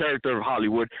resemble the character of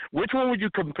Hollywood, which one would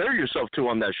you compare yourself to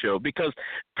on that show? Because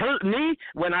me,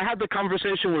 when I had the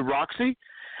conversation with Roxy,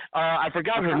 I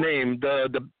forgot her name,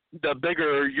 the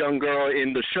bigger young girl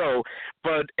in the show,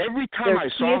 but every time I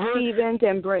saw her... There's Kia Stevens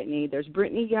and Brittany. There's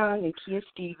Brittany Young and Kia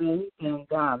Stevens, and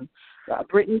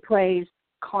Brittany plays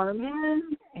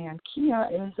Carmen, and Kia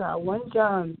is one's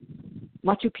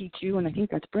Machu Picchu, and I think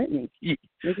that's Brittany.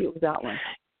 Maybe it was that one.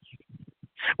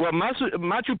 Well,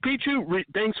 Machu Picchu,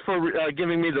 thanks for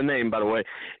giving me the name, by the way.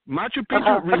 Machu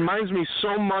Picchu reminds me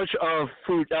so much of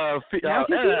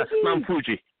Mount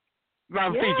Fuji.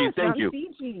 Mount Fiji, thank you.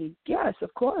 Fiji. Yes,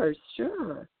 of course,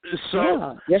 sure.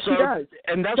 So, yes, she does.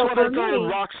 And that's what I told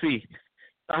Roxy.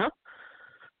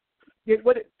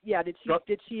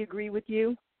 Did she agree with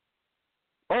you?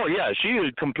 Oh yeah,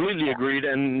 she completely agreed,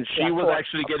 and she was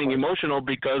actually getting emotional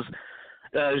because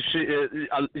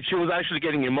she was actually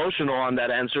getting emotional on that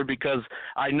answer, because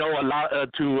I know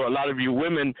to a lot of you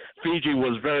women, Fiji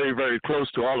was very, very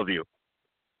close to all of you.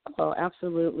 Oh,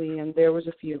 absolutely. And there was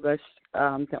a few of us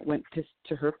that went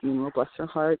to her funeral, bless her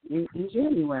heart, in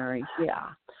January. Yeah.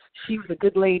 She was a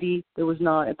good lady. There was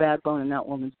not a bad bone in that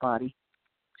woman's body.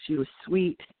 She was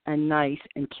sweet and nice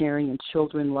and caring, and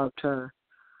children loved her.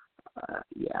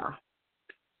 Yeah.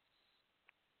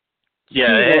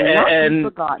 Yeah, she will not and be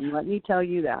forgotten. Let me tell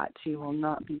you that. She will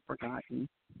not be forgotten.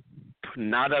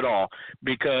 Not at all,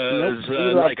 because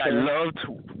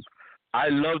I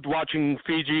loved watching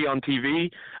Fiji on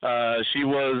TV. She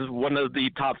was one of the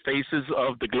top faces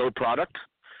of the Glow product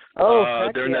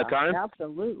during that time.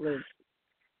 Absolutely.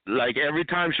 Like every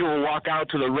time she would walk out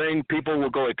to the ring, people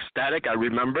would go ecstatic. I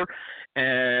remember,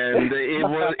 and it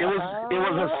was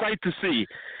a sight to see.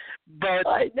 But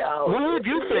I know. Who would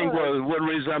you think would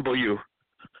resemble you?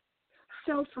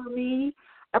 So for me,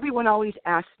 everyone always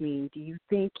asks me, do you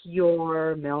think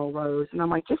you're Melrose? And I'm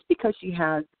like, just because she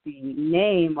has the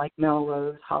name like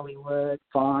Melrose, Hollywood,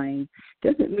 fine,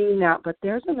 doesn't mean that. But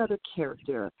there's another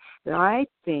character that I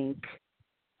think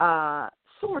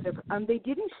sort of. They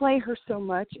didn't play her so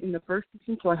much in the first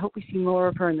season, so I hope we see more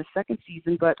of her in the second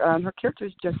season. But her character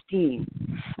is Justine,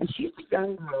 and she's a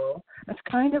young girl that's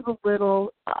kind of a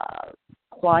little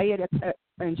quiet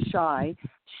and shy.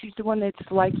 She's the one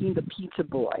that's liking the pizza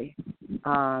boy.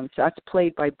 So that's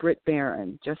played by Britt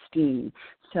Barron, Justine.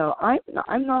 So I'm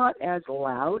not as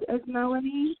loud as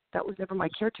Melanie. That was never my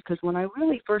character, because when I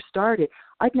really first started,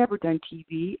 I'd never done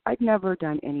TV. I'd never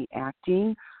done any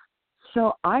acting.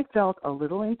 So I felt a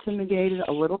little intimidated,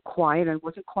 a little quiet. I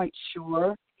wasn't quite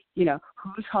sure,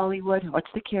 who's Hollywood,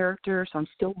 what's the character. So I'm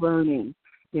still learning,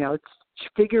 it's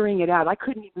figuring it out. I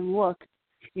couldn't even look,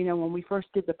 when we first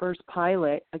did the first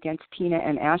pilot against Tina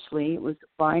and Ashley, it was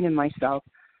Vine and myself.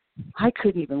 I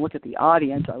couldn't even look at the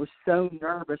audience. I was so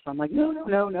nervous. I'm like, no.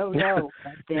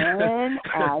 But then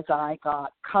as I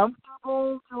got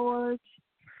comfortable, George,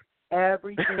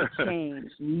 everything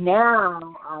changed.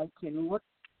 Now I can look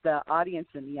the audience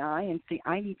in the eye and say,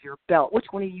 I need your belt. Which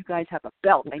one of you guys have a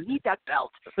belt? I need that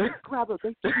belt. Grab it.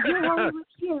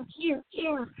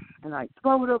 Here. And I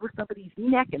throw it over somebody's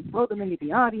neck and throw them into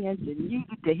the audience and use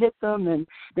it to hit them. And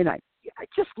then I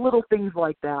just little things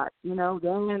like that, Then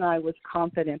I was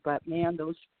confident, but man,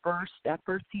 that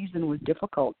first season was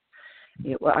difficult.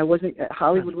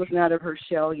 Hollywood wasn't out of her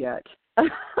shell yet.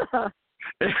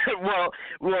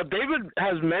 Well, David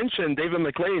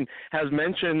McLean has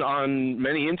mentioned on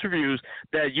many interviews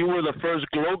that you were the first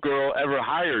glow girl ever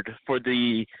hired for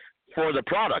the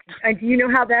product. And do you know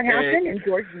how that happened? And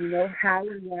George, do you know how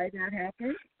and why that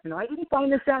happened? And I didn't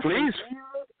find this out years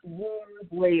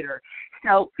later.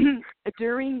 So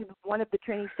during one of the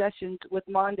training sessions with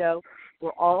Mondo, we're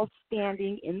all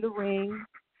standing in the ring,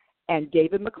 and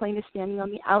David McLean is standing on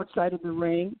the outside of the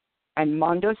ring, and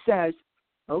Mondo says,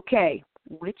 okay,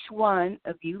 which one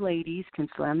of you ladies can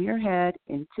slam your head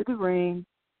into the ring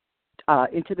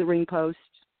post,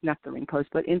 not the ring post,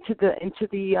 but into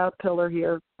the pillar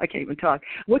here. I can't even talk.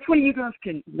 Which one of you girls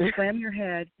can slam your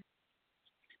head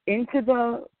into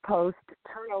the post,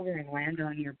 turn over, and land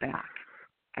on your back?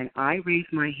 And I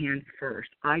raised my hand first.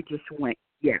 I just went,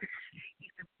 yes. He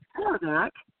said, before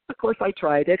that, of course I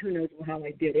tried it. Who knows how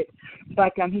I did it.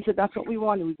 But he said that's what we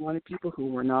wanted. We wanted people who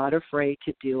were not afraid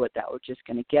to do it, that were just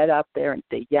going to get up there and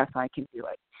say, yes, I can do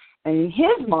it. And in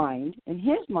his mind,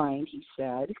 he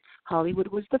said, Hollywood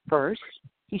was the first.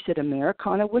 He said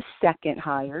Americana was second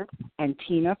hired, and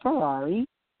Tina Ferrari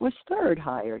was third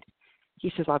hired.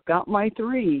 He says, I've got my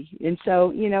three. And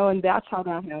so, and that's how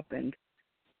that happened.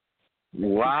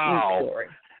 Wow.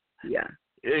 Yeah.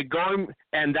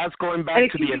 That's going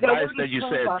back to the advice that you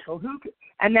said.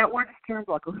 And that word is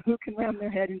turnbuckle. Who can ram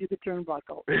their head into the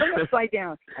turnbuckle? Turn upside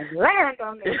down and land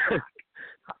on their back.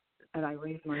 And I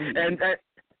raised my hand.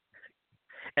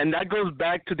 And that goes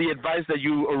back to the advice that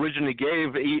you originally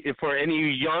gave for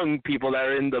any young people that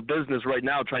are in the business right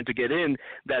now trying to get in,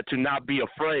 that to not be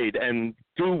afraid and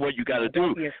do what you got to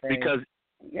do. Because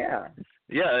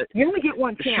you only get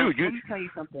one chance. Let me tell you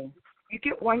something. You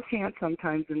get one chance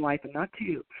sometimes in life and not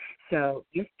two. So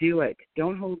just do it.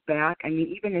 Don't hold back. I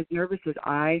mean, even as nervous as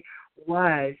I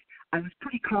was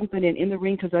pretty confident in the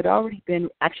ring because I'd already been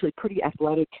actually pretty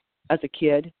athletic as a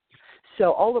kid.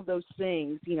 So all of those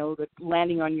things, the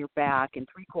landing on your back and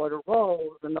three-quarter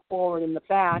rolls and the forward and the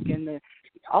back and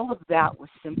all of that was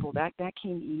simple. That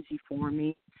came easy for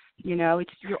me.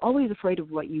 You're always afraid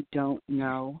of what you don't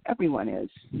know. Everyone is.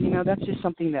 That's just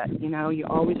something that, you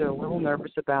always are a little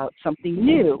nervous about something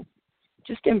new.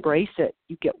 Just embrace it.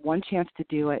 You get one chance to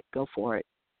do it. Go for it.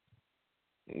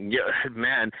 Yeah,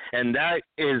 man, and that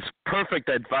is perfect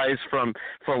advice from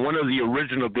one of the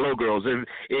original Glow Girls.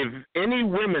 If any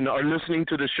women are listening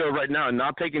to the show right now and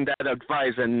not taking that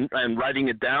advice and writing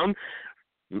it down,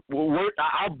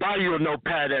 I'll buy you a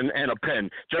notepad and a pen.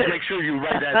 Just make sure you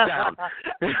write that down.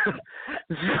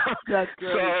 That's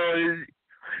great. So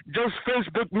just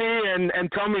Facebook me and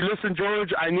tell me, listen,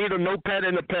 George, I need a notepad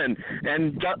and a pen.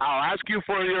 And I'll ask you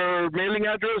for your mailing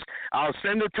address. I'll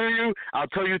send it to you. I'll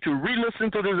tell you to re-listen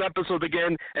to this episode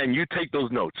again, and you take those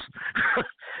notes.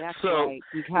 That's right.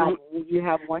 You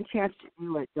have one chance to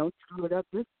do it. Don't screw it up.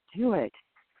 Just do it.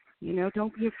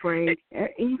 Don't be afraid. And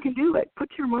you can do it. Put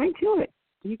your mind to it.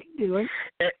 You can do it.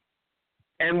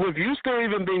 And with you still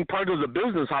even being part of the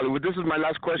business, Hollywood, this is my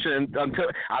last question. Until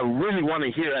I really want to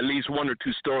hear at least one or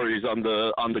two stories on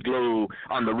the Glow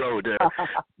on the road.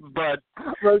 But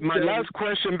my last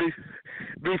question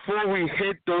before we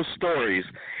hit those stories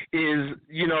is,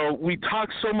 we talk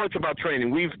so much about training.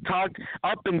 We've talked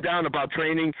up and down about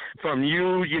training, from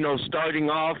you, starting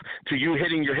off to you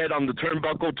hitting your head on the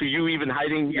turnbuckle to you even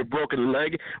hiding your broken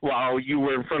leg while you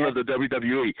were in front of the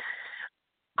WWE.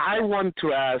 I want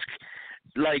to ask,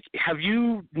 have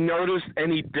you noticed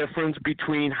any difference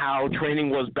between how training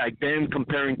was back then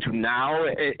comparing to now?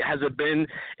 Has it been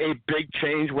a big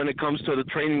change when it comes to the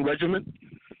training regimen?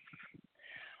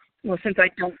 Well, since I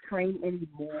don't train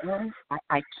anymore,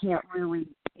 I can't really,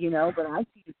 but I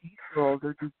see that these girls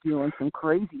are just doing some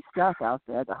crazy stuff out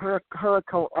there. The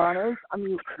Hurricane honors,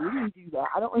 we didn't do that.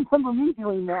 I don't remember me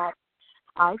doing that.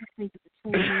 I just think that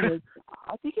the training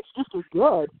I think it's just as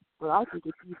good. but I think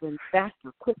it's even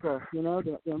faster, quicker. You know,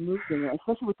 they're moving,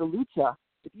 especially with the lucha.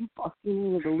 If you've seen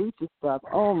any of the lucha stuff,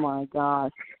 oh my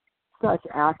gosh, such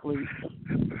athletes,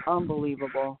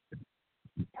 unbelievable.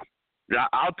 Yeah,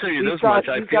 I'll tell you this much.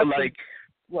 I feel like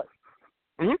what?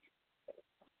 Mm-hmm.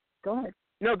 Go ahead.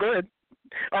 No, go ahead.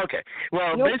 Okay.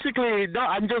 Well, basically, no,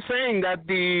 I'm just saying that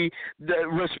the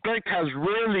respect has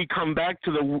really come back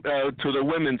to the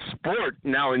women's sport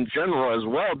now in general as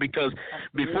well, because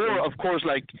before, of course,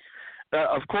 like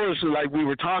we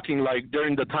were talking, like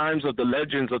during the times of the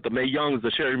legends of the Mae Youngs,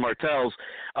 the Sherry Martells,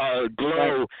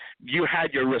 Glow, you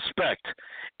had your respect.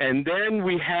 And then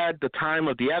we had the time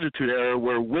of the Attitude Era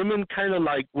where women kind of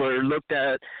like were looked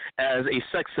at as a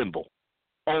sex symbol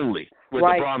only, with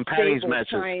the bra and panties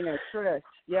matches. China, Trish,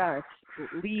 yes,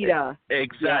 Lita.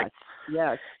 Exactly.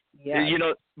 Yes. You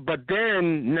know, but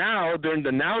then now, during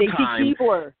the now Stacey time.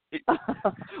 Keebler.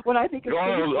 When I think of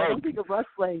Stacey, I don't think of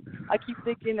wrestling. I keep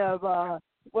thinking of,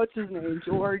 what's his name,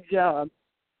 George, the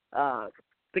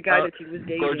guy that she was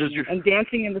dating, and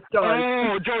Dancing in the Stars.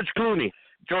 Oh, George Clooney.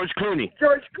 Every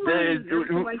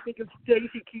time I think of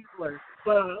Stacey Keebler.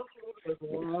 But I also with her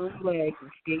long legs,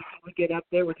 and Stacey would get up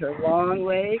there with her long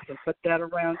legs and put that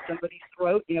around somebody's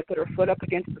throat, you know, put her foot up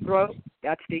against the throat.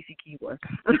 That's Stacey Keebler.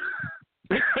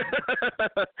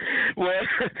 well,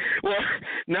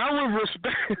 now with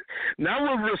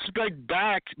respect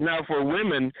back now for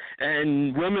women,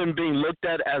 and women being looked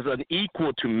at as an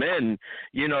equal to men,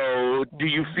 you know, do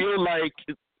you feel like,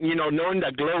 you know, knowing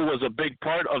that Glow was a big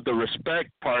part of the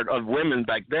respect part of women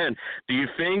back then, do you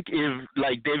think if,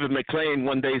 like David McLean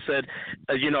one day said,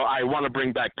 you know, I want to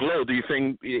bring back Glow, do you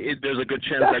think there's a good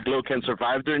chance that Glow can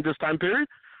survive during this time period?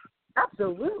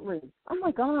 Absolutely. Oh,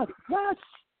 my God. Yes.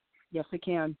 Yes, it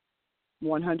can.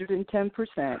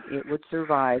 110%. It would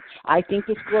survive. I think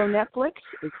this Glow Netflix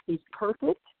is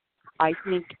perfect. I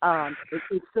think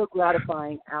it's so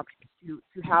gratifying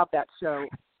to have that show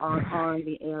on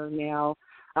the air now.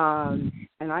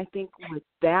 And I think with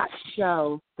that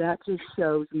show, that just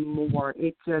shows more.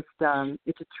 It just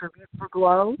it's a tribute for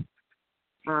Glow.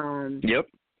 Yep.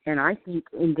 And I think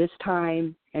in this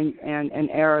time and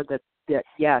era that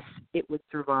yes, it would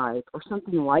survive, or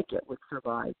something like it would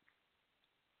survive.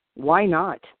 Why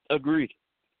not? Agreed.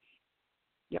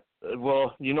 Yep.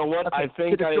 Well, you know what? Okay. I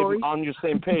think I'm on your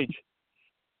same page.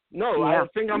 No, yeah. I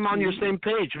think I'm on your same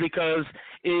page because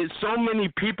so many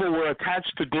people were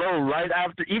attached to Glow right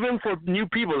after, even for new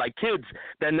people like kids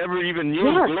that never even knew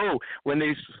Glow when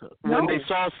they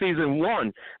saw season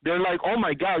 1. They're like, oh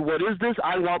my God, what is this?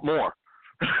 I want more.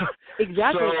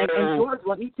 Exactly. And George,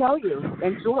 let me tell you.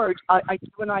 And George, I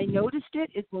when I noticed it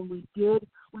is when we've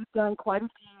done quite a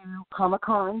few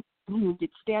Comic-Con. We did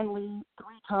Stanley 3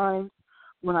 times.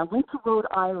 When I went to Rhode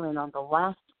Island on the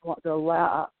last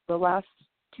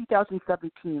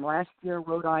 2017, last year,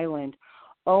 Rhode Island,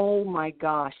 oh my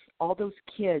gosh, all those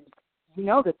kids, you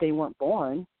know that they weren't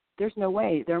born. There's no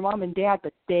way. Their mom and dad,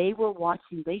 but they were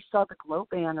watching. They saw the Glow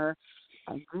banner,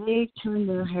 and they turned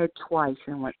their head twice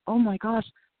and went, oh my gosh,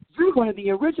 you're one of the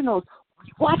originals.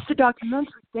 We watched the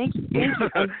documentary. Thank you.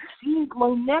 And seeing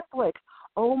Glow Netflix.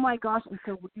 Oh my gosh. And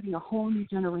so we're getting a whole new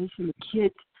generation of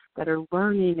kids that are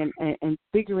learning and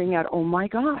figuring out, oh my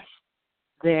gosh,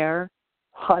 there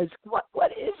was,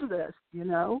 what is this, you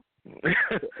know?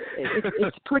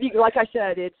 It's pretty, like I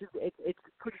said, it's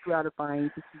pretty gratifying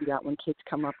to see that when kids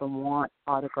come up and want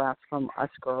autographs from us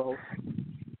girls.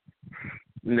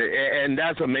 And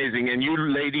that's amazing. And you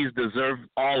ladies deserve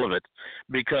all of it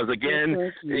because,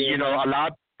 again, you know, a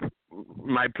lot.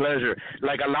 My pleasure.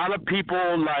 Like a lot of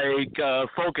people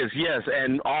focus, yes,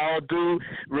 and all due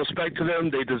respect to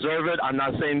them, they deserve it. I'm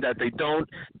not saying that they don't.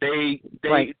 They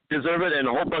deserve it and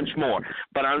a whole bunch more.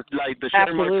 But I'm like the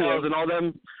Sherry Martells and all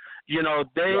them, you know,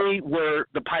 they were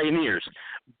the pioneers.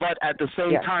 But at the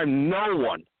same time, no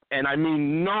one, and I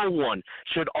mean no one,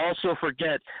 should also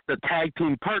forget the tag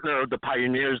team partner of the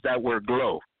pioneers that were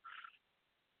Glow.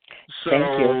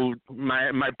 So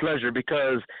my pleasure,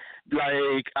 because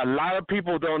like a lot of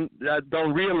people don't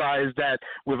realize that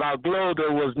without Glow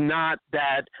there was not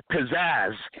that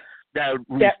pizzazz that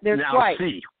we now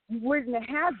see. You wouldn't have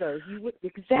had those. You would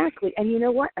exactly. And you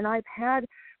know what? And I've had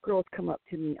girls come up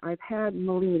to me. I've had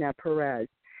Melina Perez,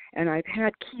 and I've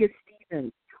had Kia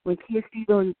Stevens. When Kia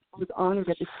Stevens was honored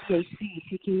at the CAC,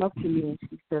 she came up to me and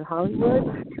she said,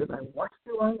 Hollywood, she goes, I watched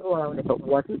you on Glow, and if it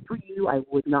wasn't for you, I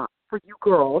would not. For you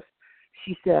girls,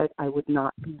 she said, I would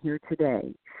not be here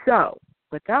today. So,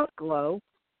 without Glow,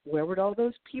 where would all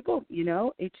those people, you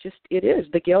know? It is.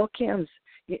 The Gail Kims,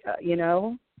 you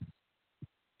know?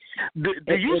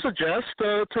 Do you suggest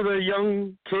to the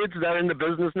young kids that are in the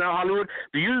business now, Hollywood,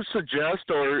 do you suggest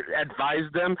or advise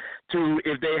them to,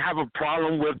 if they have a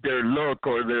problem with their look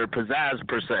or their pizzazz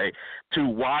per se, to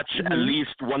watch at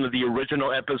least one of the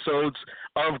original episodes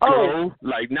of Glow?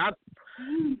 Like not.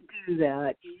 You do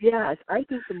that. Yes. I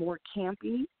think the more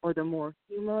campy or the more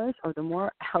humorous or the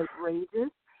more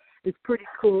outrageous is pretty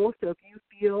cool. So if you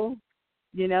feel,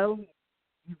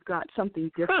 you've got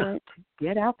something different,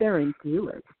 get out there and do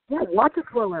it. Yeah, watch a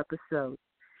Glow episode.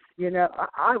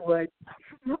 I would.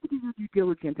 You have to do your due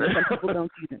diligence, and some people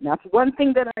don't do that. And that's one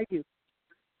thing that I do.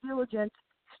 Diligent.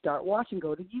 Start watching.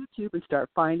 Go to YouTube and start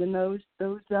finding those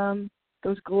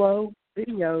Glow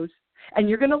videos, and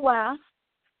you're gonna laugh.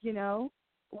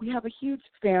 We have a huge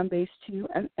fan base too,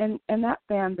 and that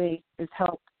fan base has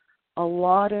helped a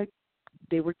lot of.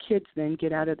 They were kids then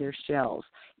get out of their shells.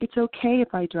 It's okay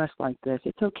if I dress like this.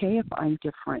 It's okay if I'm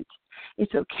different.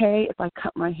 It's okay if I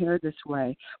cut my hair this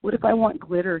way. What if I want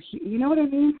glitter? You know what I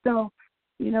mean? So,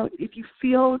 if you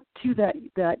feel too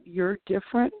that you're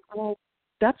different, well,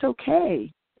 that's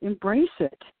okay. Embrace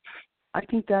it. I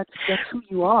think that's who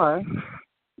you are.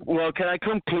 Well, can I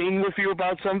come clean with you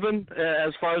about something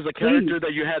as far as the character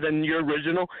that you had in your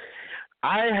original?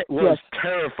 I was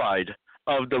terrified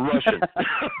of the Russian.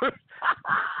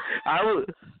 I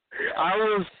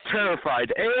was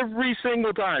terrified every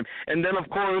single time. And then, of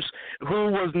course, who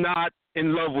was not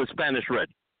in love with Spanish Red?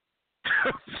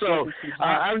 So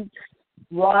I'm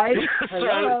right.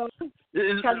 So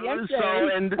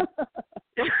and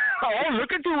oh,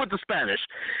 look at you with the Spanish.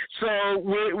 So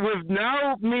with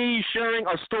now me sharing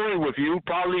a story with you,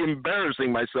 probably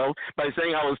embarrassing myself by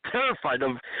saying I was terrified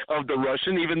of the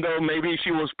Russian, even though maybe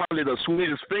she was probably the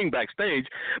sweetest thing backstage.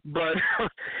 But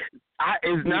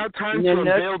it's now time to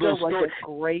unveil those stories. Was a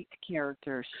great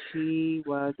character. She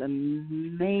was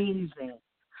amazing.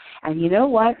 And you know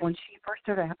what? When she first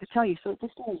started, I have to tell you, so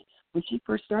this is when she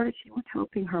first started, she was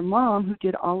helping her mom, who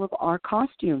did all of our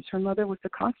costumes. Her mother was the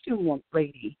costume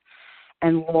lady,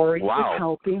 and Lori was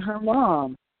helping her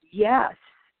mom. Yes.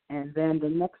 And then the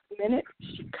next minute,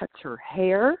 she cuts her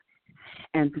hair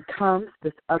and becomes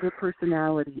this other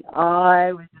personality.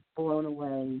 I was just blown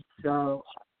away. So,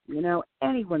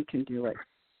 anyone can do it.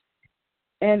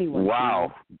 Anyone.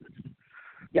 Wow. Can do it.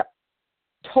 Yep.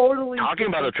 Totally. Talking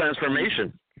about a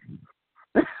transformation.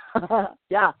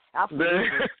 Yeah, absolutely.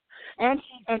 And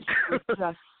she was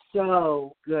just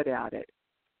so good at it.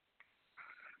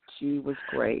 She was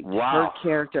great. Wow. Her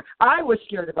character. I was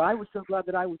scared of it. I was so glad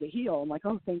that I was a heel. I'm like,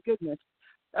 oh, thank goodness.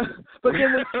 But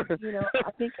then,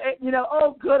 I think,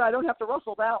 oh, good, I don't have to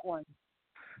wrestle that one.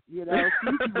 She was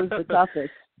the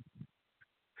toughest.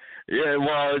 Yeah,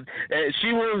 well,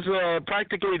 she was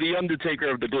practically the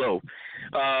Undertaker of the Glow,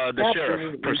 the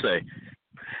sheriff, per se.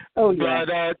 Oh, yeah.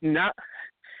 But not.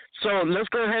 So let's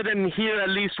go ahead and hear at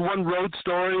least one Rhodes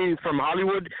story from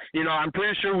Hollywood. I'm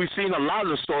pretty sure we've seen a lot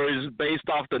of stories based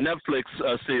off the Netflix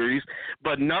series,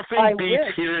 but nothing beats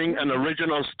hearing an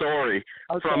original story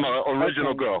from an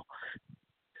original girl.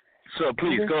 So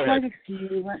please, go ahead.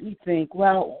 Let me think.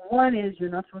 Well, one is you're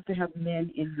not supposed to have men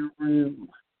in your room.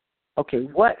 Okay,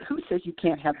 who says you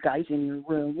can't have guys in your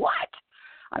room? What?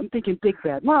 I'm thinking Big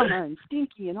Bad Mama and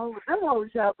Stinky and all of them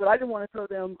always out, but I didn't want to throw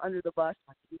them under the bus.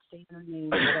 I didn't say their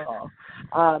names at all.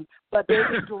 But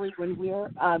there's a story when we're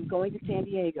going to San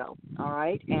Diego, all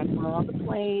right, and we're on the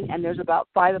plane, and there's about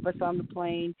 5 of us on the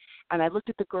plane, and I looked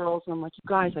at the girls, and I'm like, you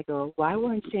guys, I go, while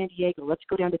we're in San Diego, let's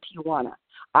go down to Tijuana.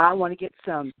 I want to get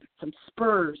some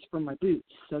spurs for my boots.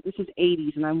 So this is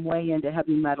 80s, and I'm way into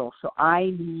heavy metal, so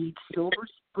I need silver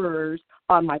spurs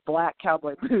on my black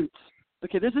cowboy boots.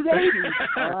 Okay, this is 80s,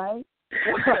 all right?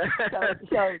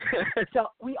 So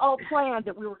we all planned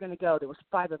that we were going to go. There was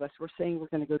 5 of us. We're saying we're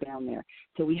going to go down there.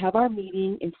 So we have our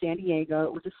meeting in San Diego.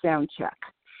 It was a sound check.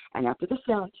 And after the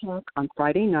sound check on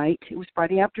Friday night, it was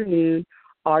Friday afternoon,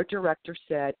 our director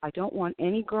said, I don't want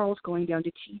any girls going down to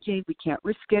TJ. We can't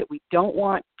risk it. We don't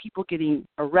want people getting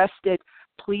arrested.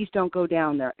 Please don't go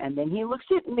down there. And then he looks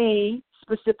at me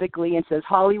specifically and says,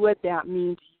 Hollywood, that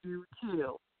means you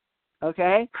too.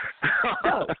 Okay?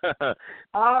 So,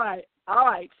 all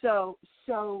right. So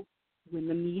when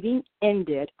the meeting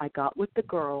ended, I got with the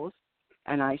girls,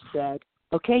 and I said,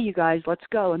 okay, you guys, let's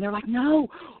go. And they're like, no,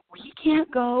 we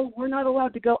can't go. We're not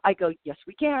allowed to go. I go, yes,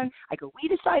 we can. I go, we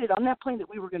decided on that plane that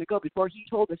we were going to go before he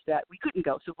told us that we couldn't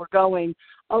go. So we're going.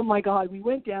 Oh, my God. We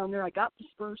went down there. I got the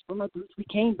spurs for my boots. We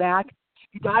came back.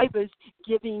 Godiva's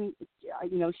giving,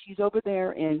 she's over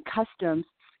there in customs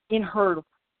in her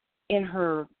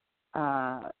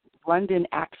London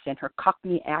accent, her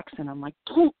Cockney accent. I'm like,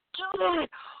 don't do that?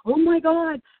 Oh, my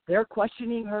God. They're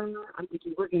questioning her. I'm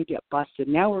thinking, we're going to get busted.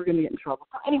 Now we're going to get in trouble.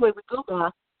 So anyway, we go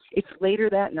back. It's later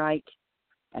that night.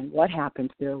 And what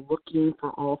happens? They're looking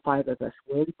for all 5 of us.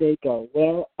 Where did they go?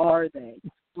 Where are they?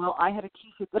 Well, I had a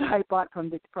T-shirt that I bought from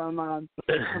the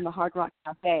Hard Rock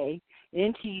Cafe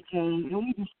in TJ, and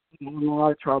we just got in a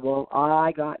lot of trouble.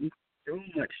 I got in so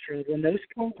much trouble. And those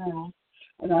poor girls,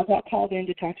 and I got called in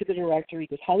to talk to the director. He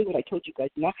goes, Hollywood, I told you guys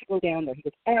not to go down there. He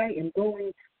goes, I am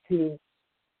going to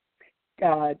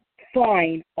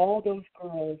fine all those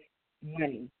girls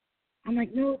money. I'm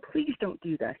like, no, please don't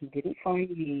do that. He didn't fine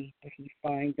me, but he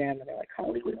fined them. And they're like,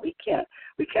 Hollywood, we can't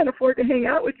afford to hang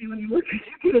out with you anymore because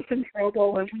you get us in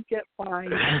trouble and we get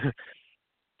fined.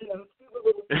 Stupid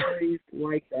little stories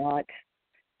like that.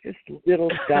 Just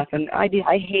little stuff. And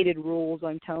I hated rules,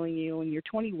 I'm telling you. And you're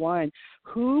 21.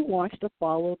 Who wants to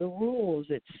follow the rules?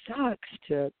 It sucks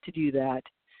to do that.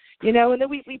 And then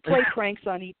we play pranks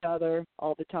on each other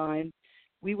all the time.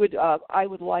 I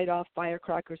would light off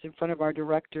firecrackers in front of our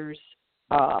director's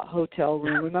hotel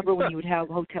room. Remember when you would have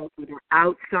hotels that were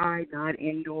outside, not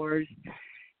indoors?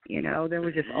 There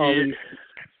was just always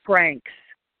pranks,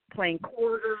 playing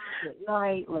quarters at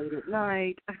night, late at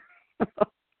night.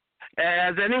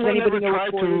 Has anyone ever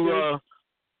tried to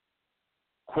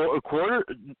quarter?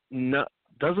 No,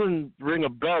 doesn't ring a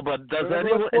bell. But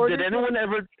did anyone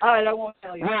ever? I won't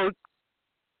tell you. Well,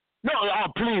 no,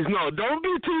 please, no. Don't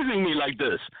be teasing me like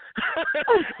this.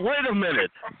 Wait a minute.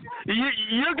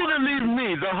 You're going to leave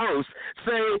me, the host,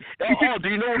 say, do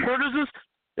you know what quarters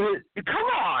is? Come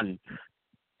on.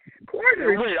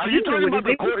 Quarters? Wait, are you talking about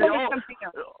the quarters?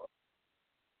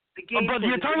 But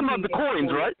you're talking about the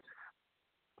coins, right?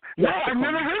 No, I've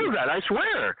never heard of that, I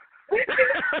swear.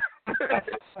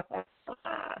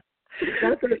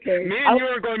 That's okay. Me and you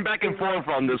are going back and forth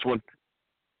on this one.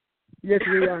 Yes,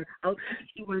 we are. I'll teach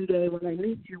you one day. When I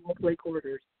meet you, we'll play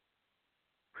quarters.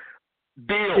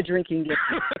 Deal. The drinking game.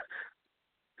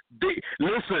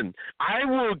 Listen, I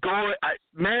will go.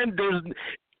 There's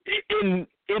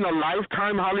in a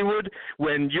lifetime, Hollywood,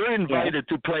 when you're invited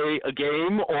to play a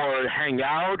game or hang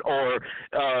out or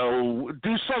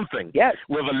do something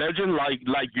with a legend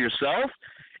like yourself,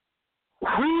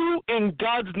 who in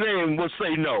God's name will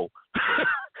say no?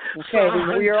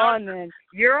 Okay, you're on then.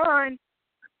 You're on.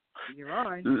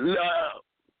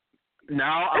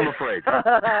 Now I'm afraid.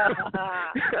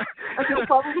 You'll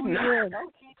probably win.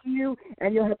 I'll teach you,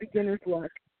 and you'll have beginner's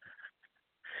luck.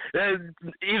 Either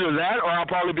that, or I'll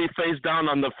probably be face down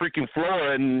on the freaking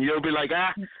floor, and you'll be like,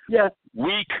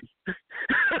 weak.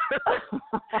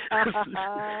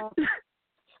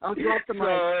 I'll drop the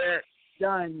mic.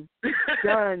 Done.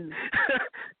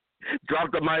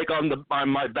 Drop the mic on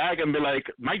my bag and be like,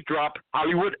 mic drop,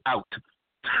 Hollywood out.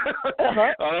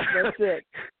 That's it.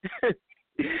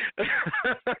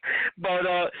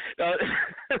 But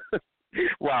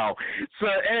wow. So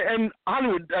and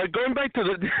Hollywood, going back to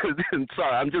the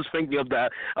sorry, I'm just thinking of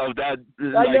that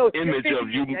image of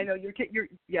you. I know you're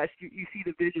yes, you see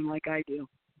the vision like I do.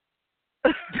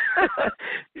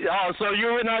 So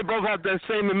you and I both have the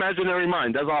same imaginary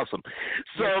mind. That's awesome.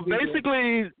 So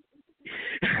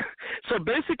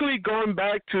basically, going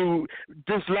back to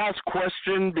this last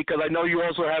question, because I know you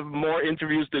also have more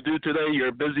interviews to do today. You're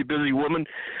a busy woman.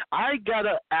 I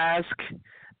gotta ask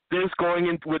this going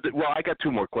into with. Well, I got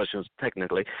 2 more questions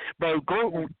technically, but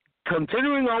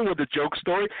continuing on with the joke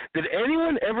story. Did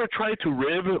anyone ever try to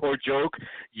rib or joke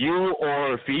you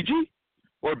or Fiji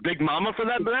or Big Mama for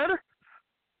that matter?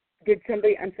 Did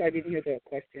somebody? I'm sorry, I didn't hear the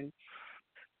question.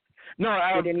 No,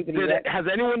 has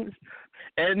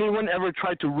anyone ever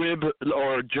tried to rib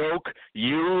or joke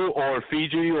you or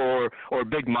Fiji or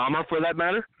Big Mama for that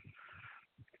matter?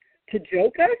 To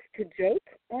joke us? To joke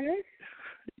on us?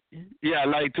 Yeah,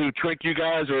 like to trick you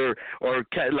guys or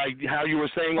like how you were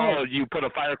saying, you put a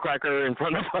firecracker in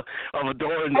front of a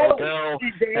door in the hotel.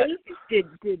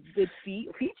 Did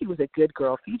Fiji was a good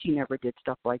girl. Fiji never did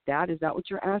stuff like that. Is that what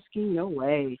you're asking? No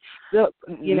way. No,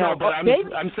 but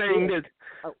I'm saying that.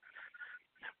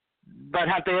 But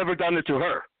have they ever done it to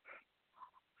her?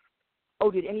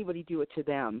 Oh, did anybody do it to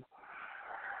them?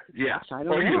 Yeah. Gosh, I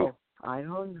don't know. I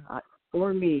don't know.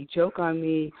 Or me. Joke on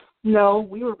me. No,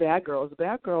 we were bad girls. The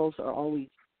bad girls are always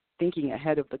thinking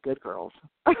ahead of the good girls.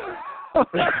 Sorry,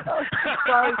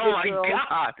 my girls.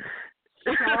 God.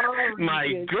 Sorry,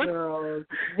 my good girls.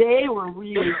 They were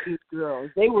really good girls.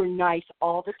 They were nice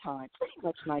all the time, pretty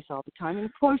much nice all the time. And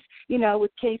of course,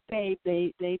 with kayfabe,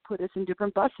 they put us in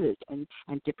different buses and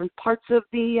different parts of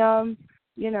the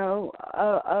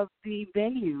of the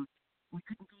venue. We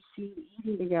couldn't be seen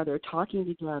eating together, talking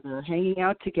together, hanging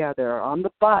out together on the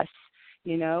bus.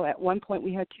 You know, at one point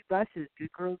we had 2 buses,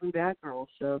 good girls and bad girls.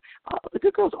 So the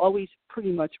good girls always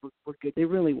pretty much were good. They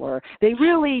really were. They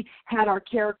really had our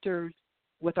characters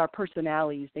with our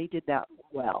personalities. They did that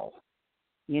well.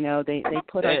 You know, they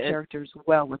put our characters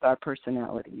well with our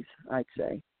personalities, I'd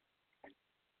say.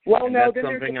 Well, no, then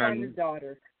there's the farmer's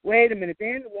daughter. Wait a minute.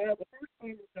 Then, well, the first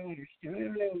farmer's daughter, I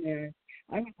don't know, man.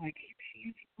 I was like,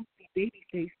 she's baby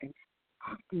face and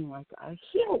talking like,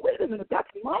 wait a minute, that's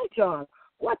my job.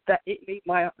 What the? It made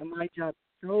my job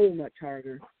so much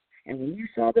harder. And when you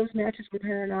saw those matches with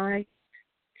her and I,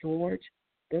 George,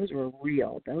 those were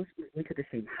real. We went to the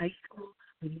same high school.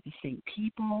 We knew the same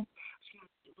people. She was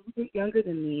a little bit younger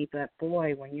than me, but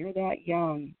boy, when you're that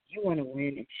young, you want to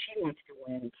win, and she wants to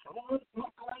win. And someone's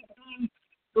not going to be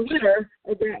the winner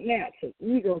of that match. So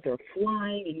egos are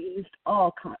flying, and you just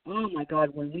oh my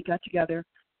God, when we got together,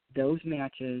 those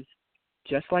matches,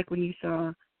 just like when you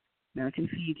saw Mountain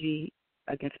Fiji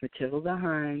against Matilda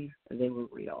Hahn, they were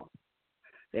real.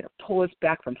 They'd pull us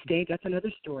back from stage. That's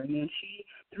another story, man. She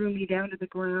threw me down to the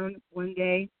ground one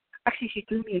day. Actually, she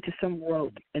threw me into some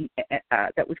rope and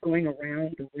that was going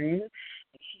around the ring.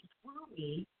 And she threw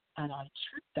me, and I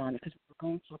tripped on it because we were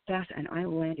going so fast, and I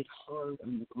landed hard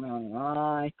on the ground. And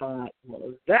I thought,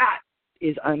 well, that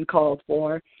is uncalled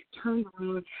for. Turned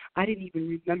around. I didn't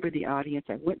even remember the audience.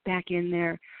 I went back in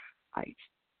there. I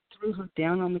threw her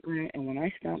down on the ground, and when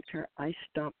I stomped her, I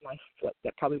stomped my foot.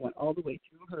 That probably went all the way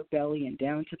through her belly and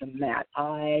down to the mat.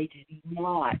 I did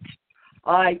not.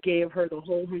 I gave her the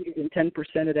whole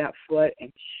 110% of that foot,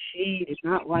 and she did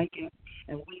not like it.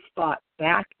 And we fought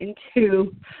back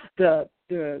into the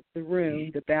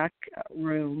room, the back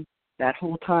room. That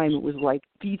whole time it was like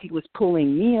Fiji was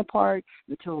pulling me apart.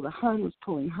 Matilda Hahn was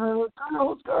pulling her.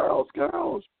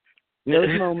 Girls.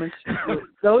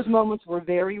 Those moments were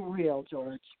very real,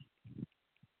 George.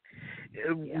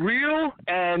 Real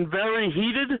and very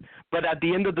heated, but at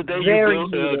the end of the day,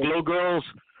 Glow Girls.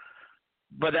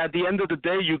 But at the end of the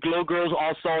day, you Glow Girls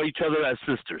all saw each other as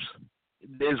sisters.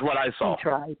 Is what I saw.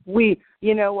 We tried.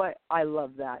 You know what? I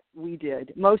love that. We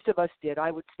did. Most of us did.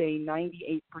 I would say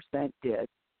 98% did,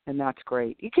 and that's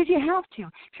great because you have to.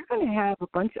 If you're going to have a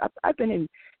bunch, I've been in,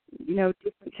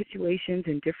 different situations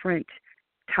and different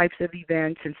types of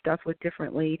events and stuff with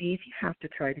different ladies. You have to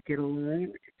try to get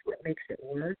along, which is what makes it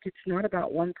work. It's not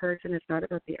about one person. It's not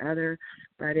about the other,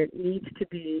 but it needs to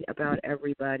be about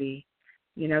everybody.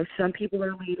 Some people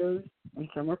are leaders and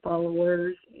some are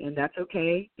followers, and that's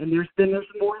okay. And there's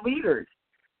more leaders,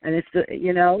 and it's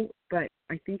But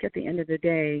I think at the end of the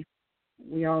day,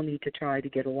 we all need to try to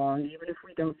get along, even if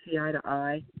we don't see eye to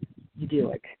eye. You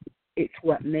do it. It's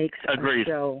what makes Agreed.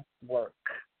 a show work.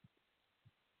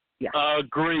 Yeah.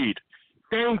 Agreed.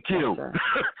 Thank you.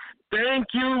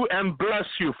 Thank you, and bless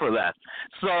you for that.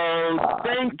 So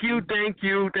thank you. Again,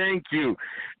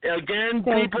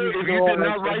 people, if you did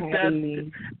not write that,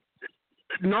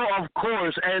 no, of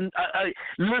course. And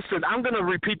listen, I'm going to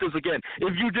repeat this again.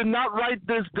 If you did not write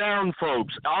this down,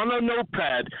 folks, on a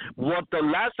notepad, what the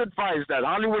last advice that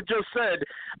Hollywood just said,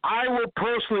 I will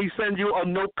personally send you a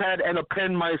notepad and a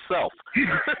pen myself.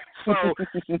 So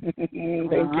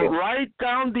write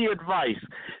down the advice.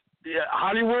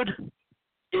 Hollywood,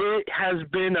 it has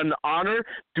been an honor.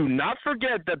 Do not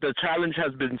forget that the challenge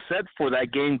has been set for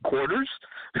that game quarters.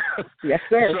 Yes,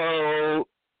 sir. So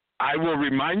I will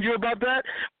remind you about that.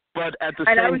 But at the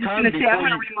same time, I was just going to say, I'm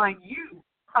going to remind you.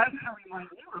 I'm going to remind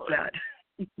you of that.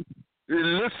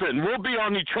 Listen, we'll be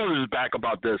on each other's back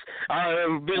about this.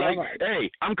 I'll be like, hey,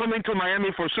 I'm coming to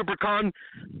Miami for SuperCon.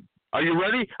 Are you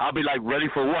ready? I'll be like, ready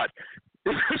for what?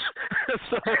 So,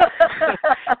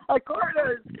 of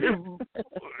course.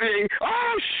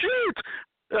 Oh shoot!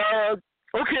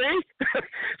 Okay.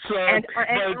 So,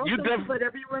 but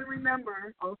everyone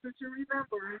remember. Also to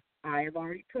remember, I have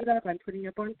already I'm putting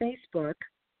up on Facebook,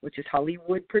 which is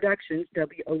Hollywood Productions,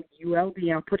 WOULD.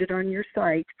 I'll put it on your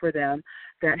site for them.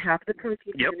 That half the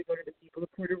proceeds are going to go to the people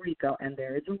of Puerto Rico, and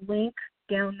there is a link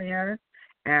down there.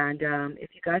 And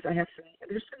if you guys, there's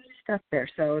some new stuff there.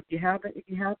 So if you have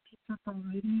pizza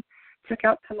already, check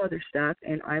out some other stuff,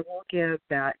 and I will give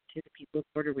that to the people of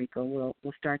Puerto Rico.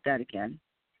 We'll start that again.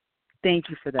 Thank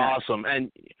you for that. Awesome.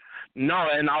 And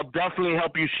I'll definitely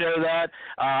help you share that.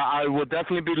 I will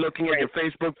definitely be looking at your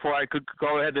Facebook before I could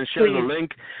go ahead and share the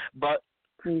link.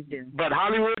 Please do. But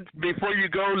Hollywood, before you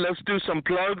go, let's do some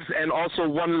plugs and also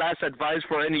one last advice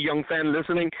for any young fan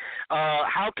listening.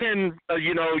 How can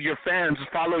your fans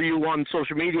follow you on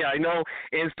social media? I know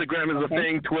Instagram is a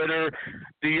thing, Twitter.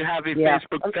 Do you have a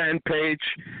Facebook fan page?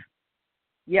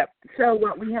 Yep. So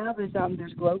what we have is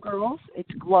there's Glow Girls. It's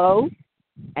Glow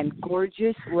And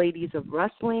Gorgeous Ladies of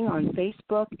Wrestling on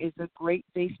Facebook is a great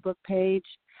Facebook page.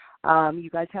 You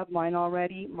guys have mine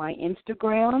already. My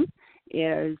Instagram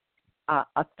is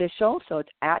official, so it's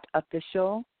at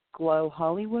official Glow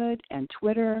Hollywood, and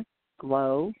Twitter,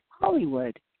 Glow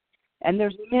Hollywood. And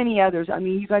there's many others. I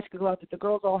mean, you guys could go out there. The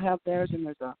girls all have theirs, and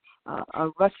there's a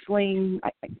wrestling.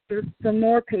 There's some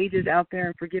more pages out there.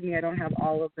 And forgive me, I don't have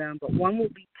all of them, but one will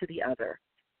lead to the other.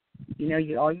 You know,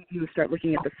 all you do is start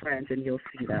looking at the friends, and you'll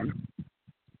see them.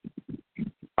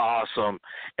 Awesome.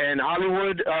 And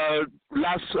Hollywood,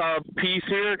 last piece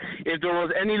here, if there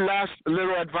was any last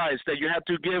little advice that you had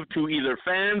to give to either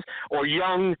fans or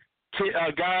young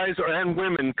guys and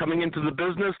women coming into the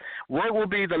business, what will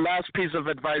be the last piece of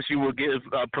advice you will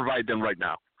provide them right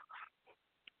now?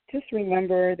 Just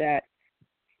remember that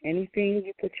anything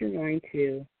you put your mind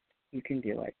to, you can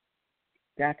do it.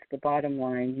 That's the bottom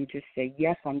line. You just say,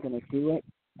 yes, I'm going to do it,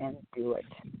 and do it.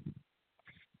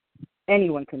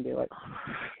 Anyone can do it.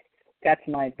 That's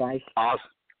my advice. Awesome.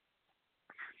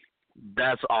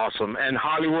 That's awesome. And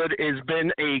Hollywood, it's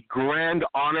been a grand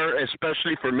honor,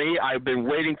 especially for me. I've been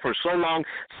waiting for so long,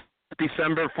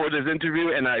 December, for this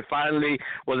interview, and I finally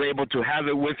was able to have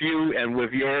it with you. And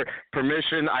with your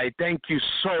permission, I thank you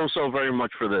so very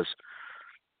much for this.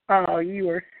 Oh, you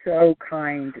are so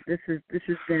kind. This has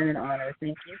been an honor.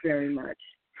 Thank you very much.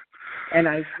 And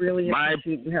I really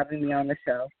appreciate you having me on the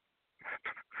show.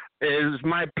 It is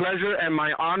my pleasure and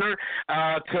my honor.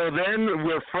 Till then,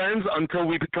 we're friends until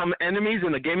we become enemies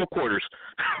in a game of quarters.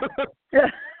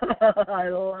 I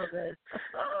love it.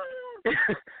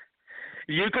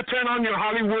 You could turn on your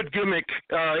Hollywood gimmick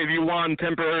if you want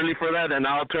temporarily for that, and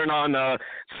I'll turn on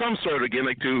some sort of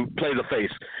gimmick to play the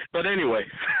face. But anyway,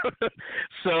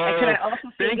 so and can I also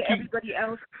say thank to you. Everybody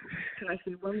else, can I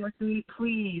say one more thing?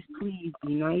 Please be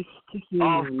nice to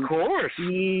humans. Of course.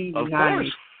 Be of nice.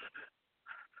 Course.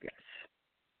 Yes.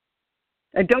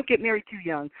 And don't get married too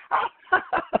young.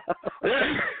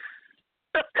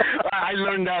 I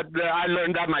learned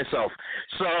that myself.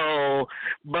 So,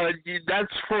 but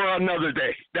that's for another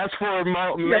day. That's for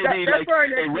maybe that's like for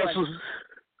a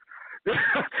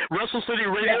Wrestle City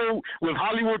Radio with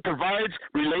Hollywood provides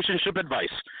relationship advice.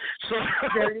 So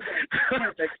there you go.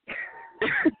 Perfect.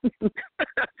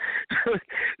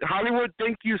 Hollywood,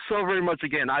 thank you so very much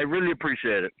again. I really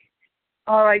appreciate it.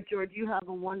 All right, George, you have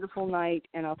a wonderful night,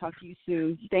 and I'll talk to you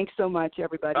soon. Thanks so much,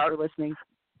 everybody, for listening.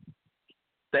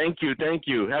 Thank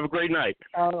you. Have a great night.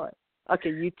 All right. Okay,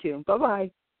 you too. Bye-bye.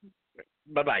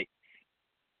 Bye-bye.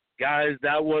 Guys,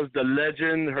 that was the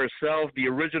legend herself, the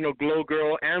original Glow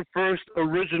Girl and first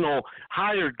original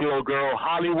hired Glow Girl,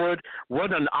 Hollywood.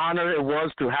 What an honor it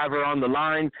was to have her on the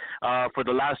line for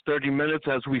the last 30 minutes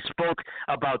as we spoke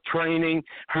about training,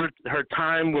 her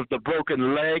time with the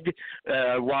broken leg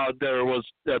while there was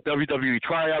WWE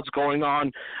tryouts going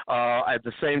on. At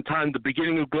the same time, the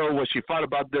beginning of Glow, what she thought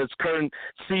about this current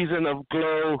season of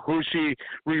Glow, who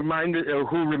reminded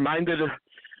her.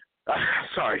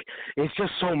 Sorry, it's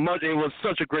just so much. It was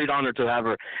such a great honor to have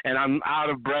her, and I'm out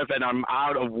of breath and I'm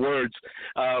out of words.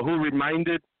 Who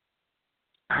reminded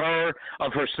her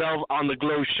of herself on the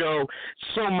Glow show.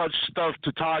 So much stuff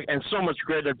to talk and so much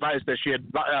great advice that she had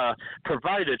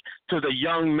provided to the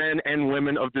young men and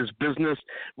women of this business.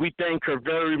 We thank her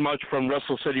very much from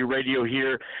Wrestle City Radio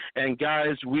here. And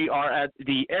guys, we are at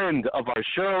the end of our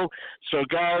show. So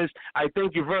guys, I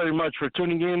thank you very much for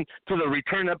tuning in to the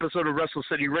return episode of Wrestle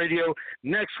City Radio.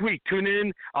 Next week, tune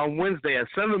in on Wednesday at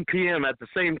 7 p.m. at the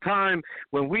same time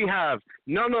when we have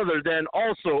none other than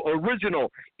also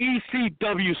original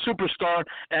ECW superstar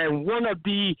and one of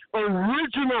the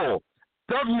original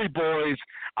Dudley boys.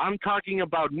 I'm talking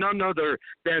about none other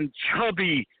than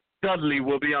Chubby Dudley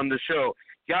will be on the show.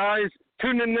 Guys,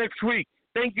 tune in next week.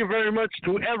 Thank you very much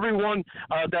to everyone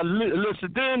that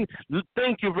listened in.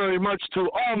 Thank you very much to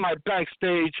all my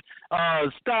backstage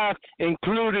staff,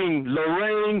 including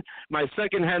Lorraine, my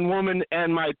second-hand woman,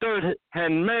 and my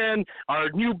third-hand man, our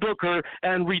new booker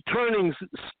and returning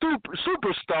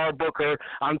superstar booker.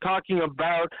 I'm talking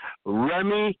about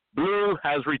Remy Blue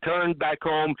has returned back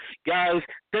home. Guys,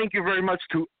 thank you very much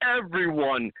to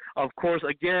everyone, of course,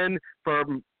 again, for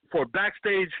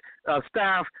backstage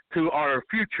staff to our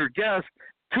future guests.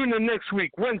 Tune in next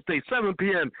week, Wednesday, 7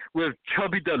 p.m. with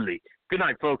Chubby Dudley. Good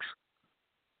night, folks.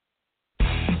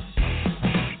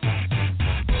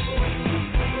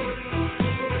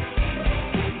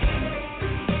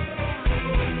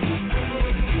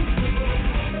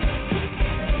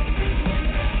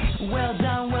 Well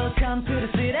done, welcome to the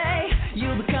city.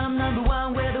 You become number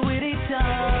one with a witty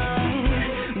tongue.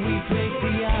 We break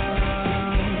the young.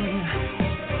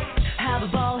 Have a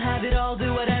ball, have it all,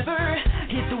 do whatever.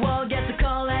 Hit the wall, get the call.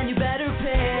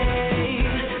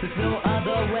 So